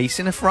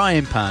face in a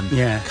frying pan.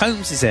 Yeah.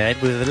 Combs his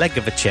head with the leg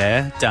of a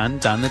chair. Dan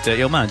the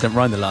Dirty Old Man. Don't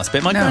rhyme the last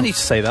bit. My granny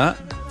used to say that.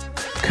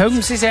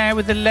 Combs his hair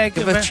with the leg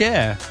of a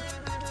chair.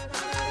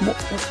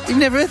 You've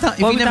never heard that?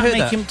 Why would that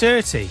make him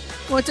dirty?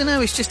 Well, I don't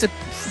know. It's just a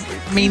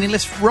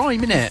meaningless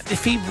rhyme, innit?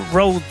 If he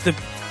rolled the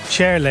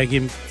chair leg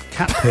in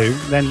cat poo,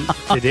 then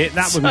did it,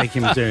 that would make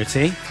him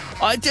dirty.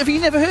 Have you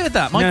never heard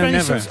that? My granny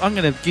never. says, I'm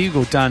going to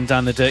Google Dan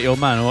the Dirty Old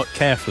Man, or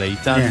carefully.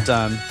 Dan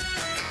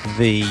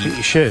the... I think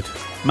you should.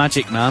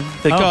 Magic Man,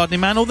 the gardening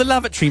man, or the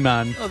lavatory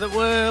man.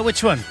 Oh,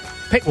 which one?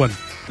 Pick one.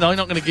 No, I'm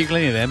not going to Google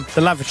any of them.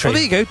 The lavatory. Oh,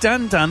 there you go.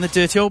 Dan the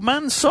Dirty Old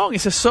Man song.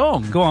 It's a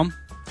song. Go on.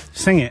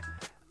 Sing it.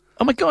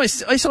 Oh my God,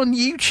 it's on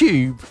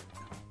YouTube.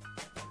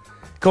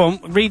 Go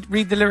on,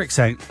 read the lyrics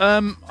out.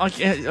 I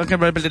can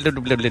read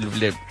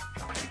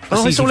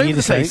Oh, it's all over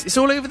the place. It's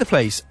all over the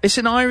place. It's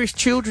an Irish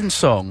children's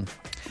song.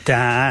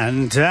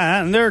 Dan,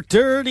 their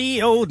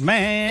dirty old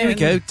man. Here we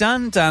go.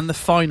 Dan, the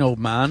fine old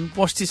man,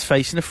 washed his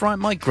face in a frying.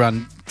 My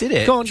gran did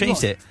it. Go on,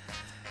 changed it.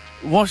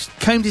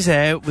 Combed his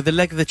hair with the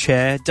leg of the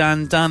chair.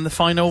 Dan, the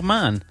fine old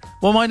man.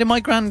 Well, why did my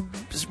gran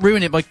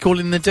ruin it by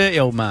calling him the dirty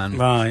old man?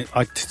 Right,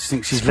 I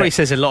think she's. This probably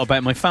says a lot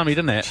about my family,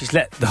 doesn't it? She's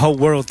let the whole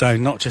world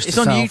down, not just. It's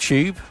herself. on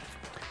YouTube.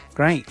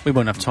 Great. We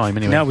won't have time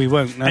anyway. No, we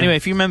won't. No. Anyway,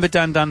 if you remember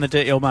Dan the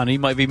dirty old man, you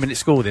might have even been at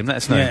school with him. Let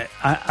us know.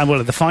 Yeah,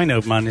 well, the fine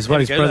old man as well,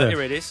 his brother.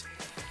 Here it is.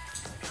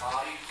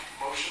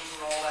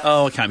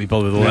 Oh, I can't be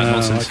bothered with all that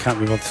nonsense. I can't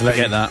be bothered to let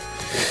you get that.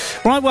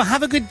 Right, well,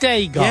 have a good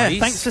day, guys. Yeah,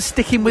 thanks for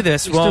sticking with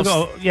us. We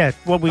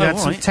had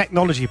some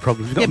technology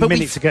problems. We've got a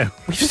minute to go.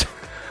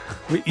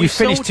 You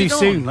finished too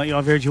soon, like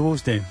I've heard you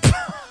always do.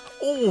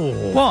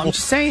 Oh. What? I'm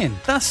just saying.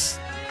 That's...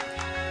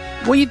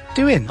 What are you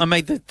doing? I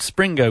made the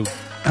spring go.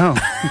 Oh.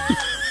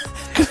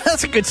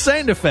 That's a good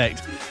sound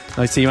effect.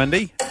 Nice to see you,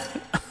 Andy.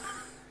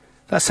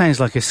 That sounds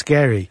like a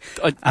scary.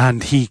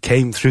 And he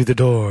came through the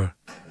door.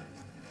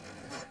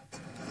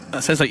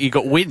 That sounds like you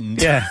got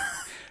wind. Yeah.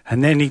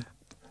 And then he...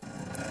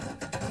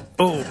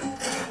 Oh.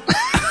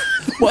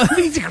 Well,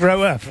 we need to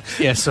grow up.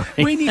 Yeah, sorry.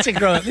 We need to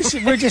grow up.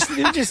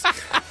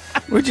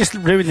 We're just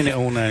ruining it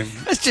all now.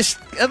 That's just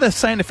other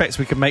sound effects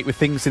we could make with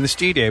things in the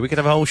studio. We could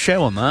have a whole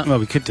show on that. Well,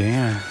 we could do,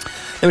 yeah.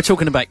 They were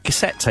talking about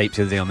cassette tapes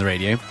the other day on the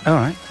radio. All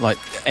right. Like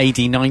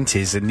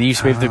AD90s, and you used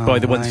to be able to buy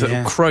the ones that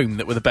were chrome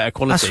that were the better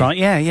quality. That's right,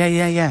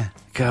 yeah.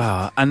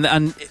 God.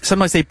 And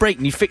sometimes they break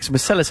and you fix them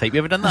with sellotape. You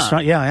ever done that? That's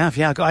right, yeah, I have,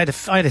 yeah. I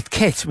had a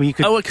kit where you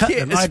could a cut kit,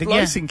 them. a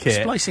splicing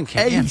kit. Splicing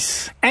kit,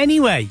 Ace. Yeah.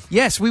 Anyway.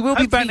 Yes, we will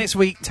be back next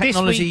week,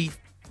 technology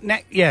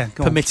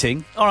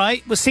permitting. All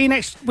right, we'll see you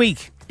next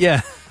week.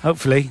 Yeah.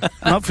 Hopefully.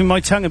 And hopefully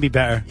my tongue will be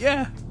better.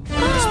 Yeah.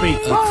 Speak.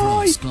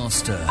 Across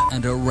Gloucester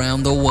and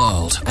around the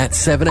world at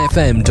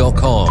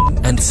 7fm.com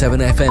and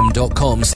 7fm.com.